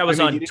felt like I was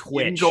on Twitch.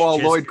 You didn't go all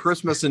Lloyd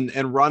Christmas and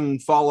run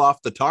and fall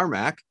off the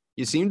tarmac.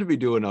 You seem to be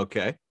doing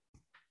okay.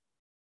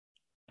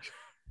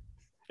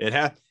 It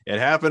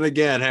happened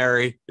again,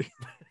 Harry.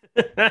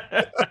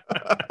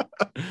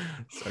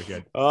 So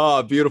good.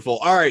 Oh, beautiful.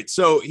 All right.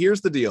 So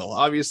here's the deal.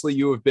 Obviously,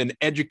 you have been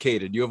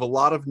educated. You have a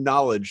lot of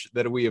knowledge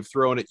that we have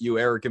thrown at you,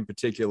 Eric, in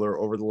particular,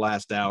 over the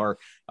last hour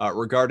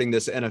regarding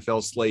this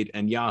NFL slate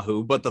and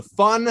Yahoo. But the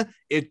fun,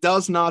 it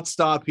does not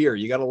stop here.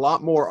 You got a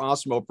lot more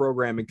Awesemo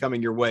programming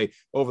coming your way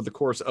over the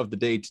course of the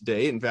day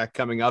today. In fact,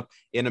 coming up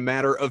in a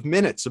matter of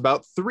minutes,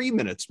 about 3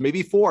 minutes,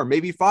 maybe 4,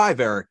 maybe 5,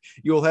 Eric.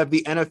 You'll have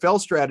the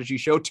NFL strategy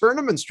show,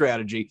 tournament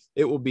strategy.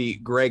 It will be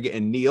Greg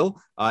and Neil.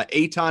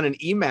 Aton and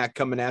EMAC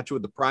coming at you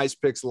with the Prize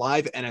Picks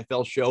live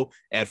NFL show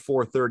at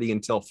 4:30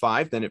 until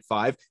 5. Then at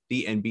 5,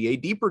 the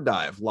NBA Deeper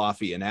Dive,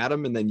 Laffy and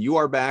Adam. And then you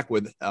are back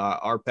with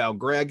our pal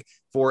Greg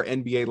for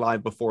NBA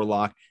Live Before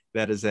Lock.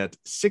 That is at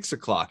 6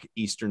 o'clock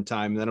Eastern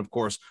time. And then, of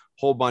course, a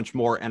whole bunch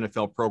more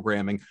NFL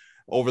programming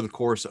over the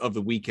course of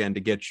the weekend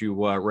to get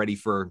you ready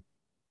for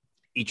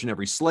each and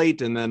every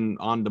slate, and then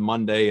on to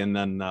Monday, and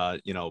then,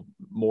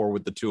 more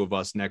with the two of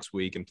us next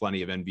week, and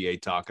plenty of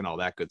NBA talk and all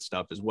that good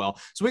stuff as well.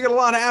 So we got a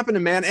lot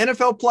happening, man.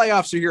 NFL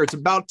playoffs are here. It's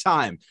about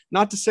time.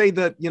 Not to say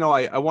that,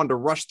 I wanted to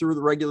rush through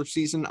the regular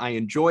season. I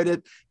enjoyed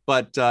it,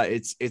 but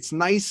it's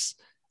nice.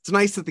 It's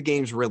nice that the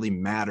games really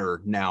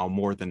matter now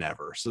more than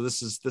ever. So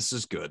this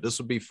is good. This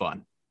will be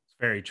fun.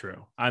 Very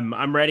true.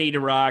 I'm ready to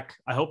rock.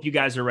 I hope you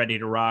guys are ready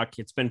to rock.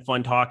 It's been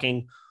fun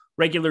talking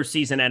regular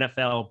season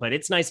NFL, but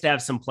it's nice to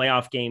have some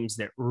playoff games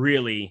that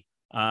really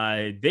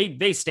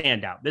they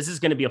stand out. This is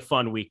going to be a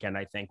fun weekend.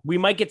 I think we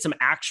might get some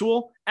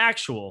actual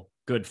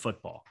good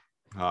football.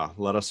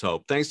 Let us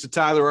hope. Thanks to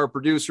Tyler, our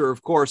producer,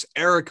 of course,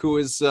 Eric, who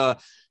is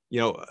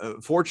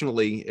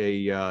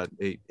fortunately a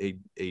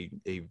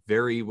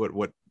very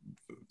what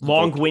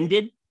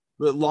Long-winded.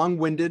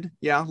 Long-winded.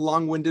 Yeah,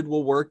 long-winded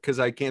will work because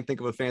I can't think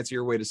of a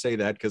fancier way to say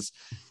that because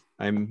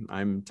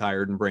I'm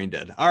tired and brain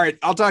dead. All right,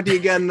 I'll talk to you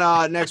again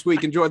next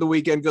week. Enjoy the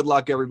weekend. Good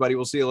luck, everybody.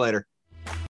 We'll see you later.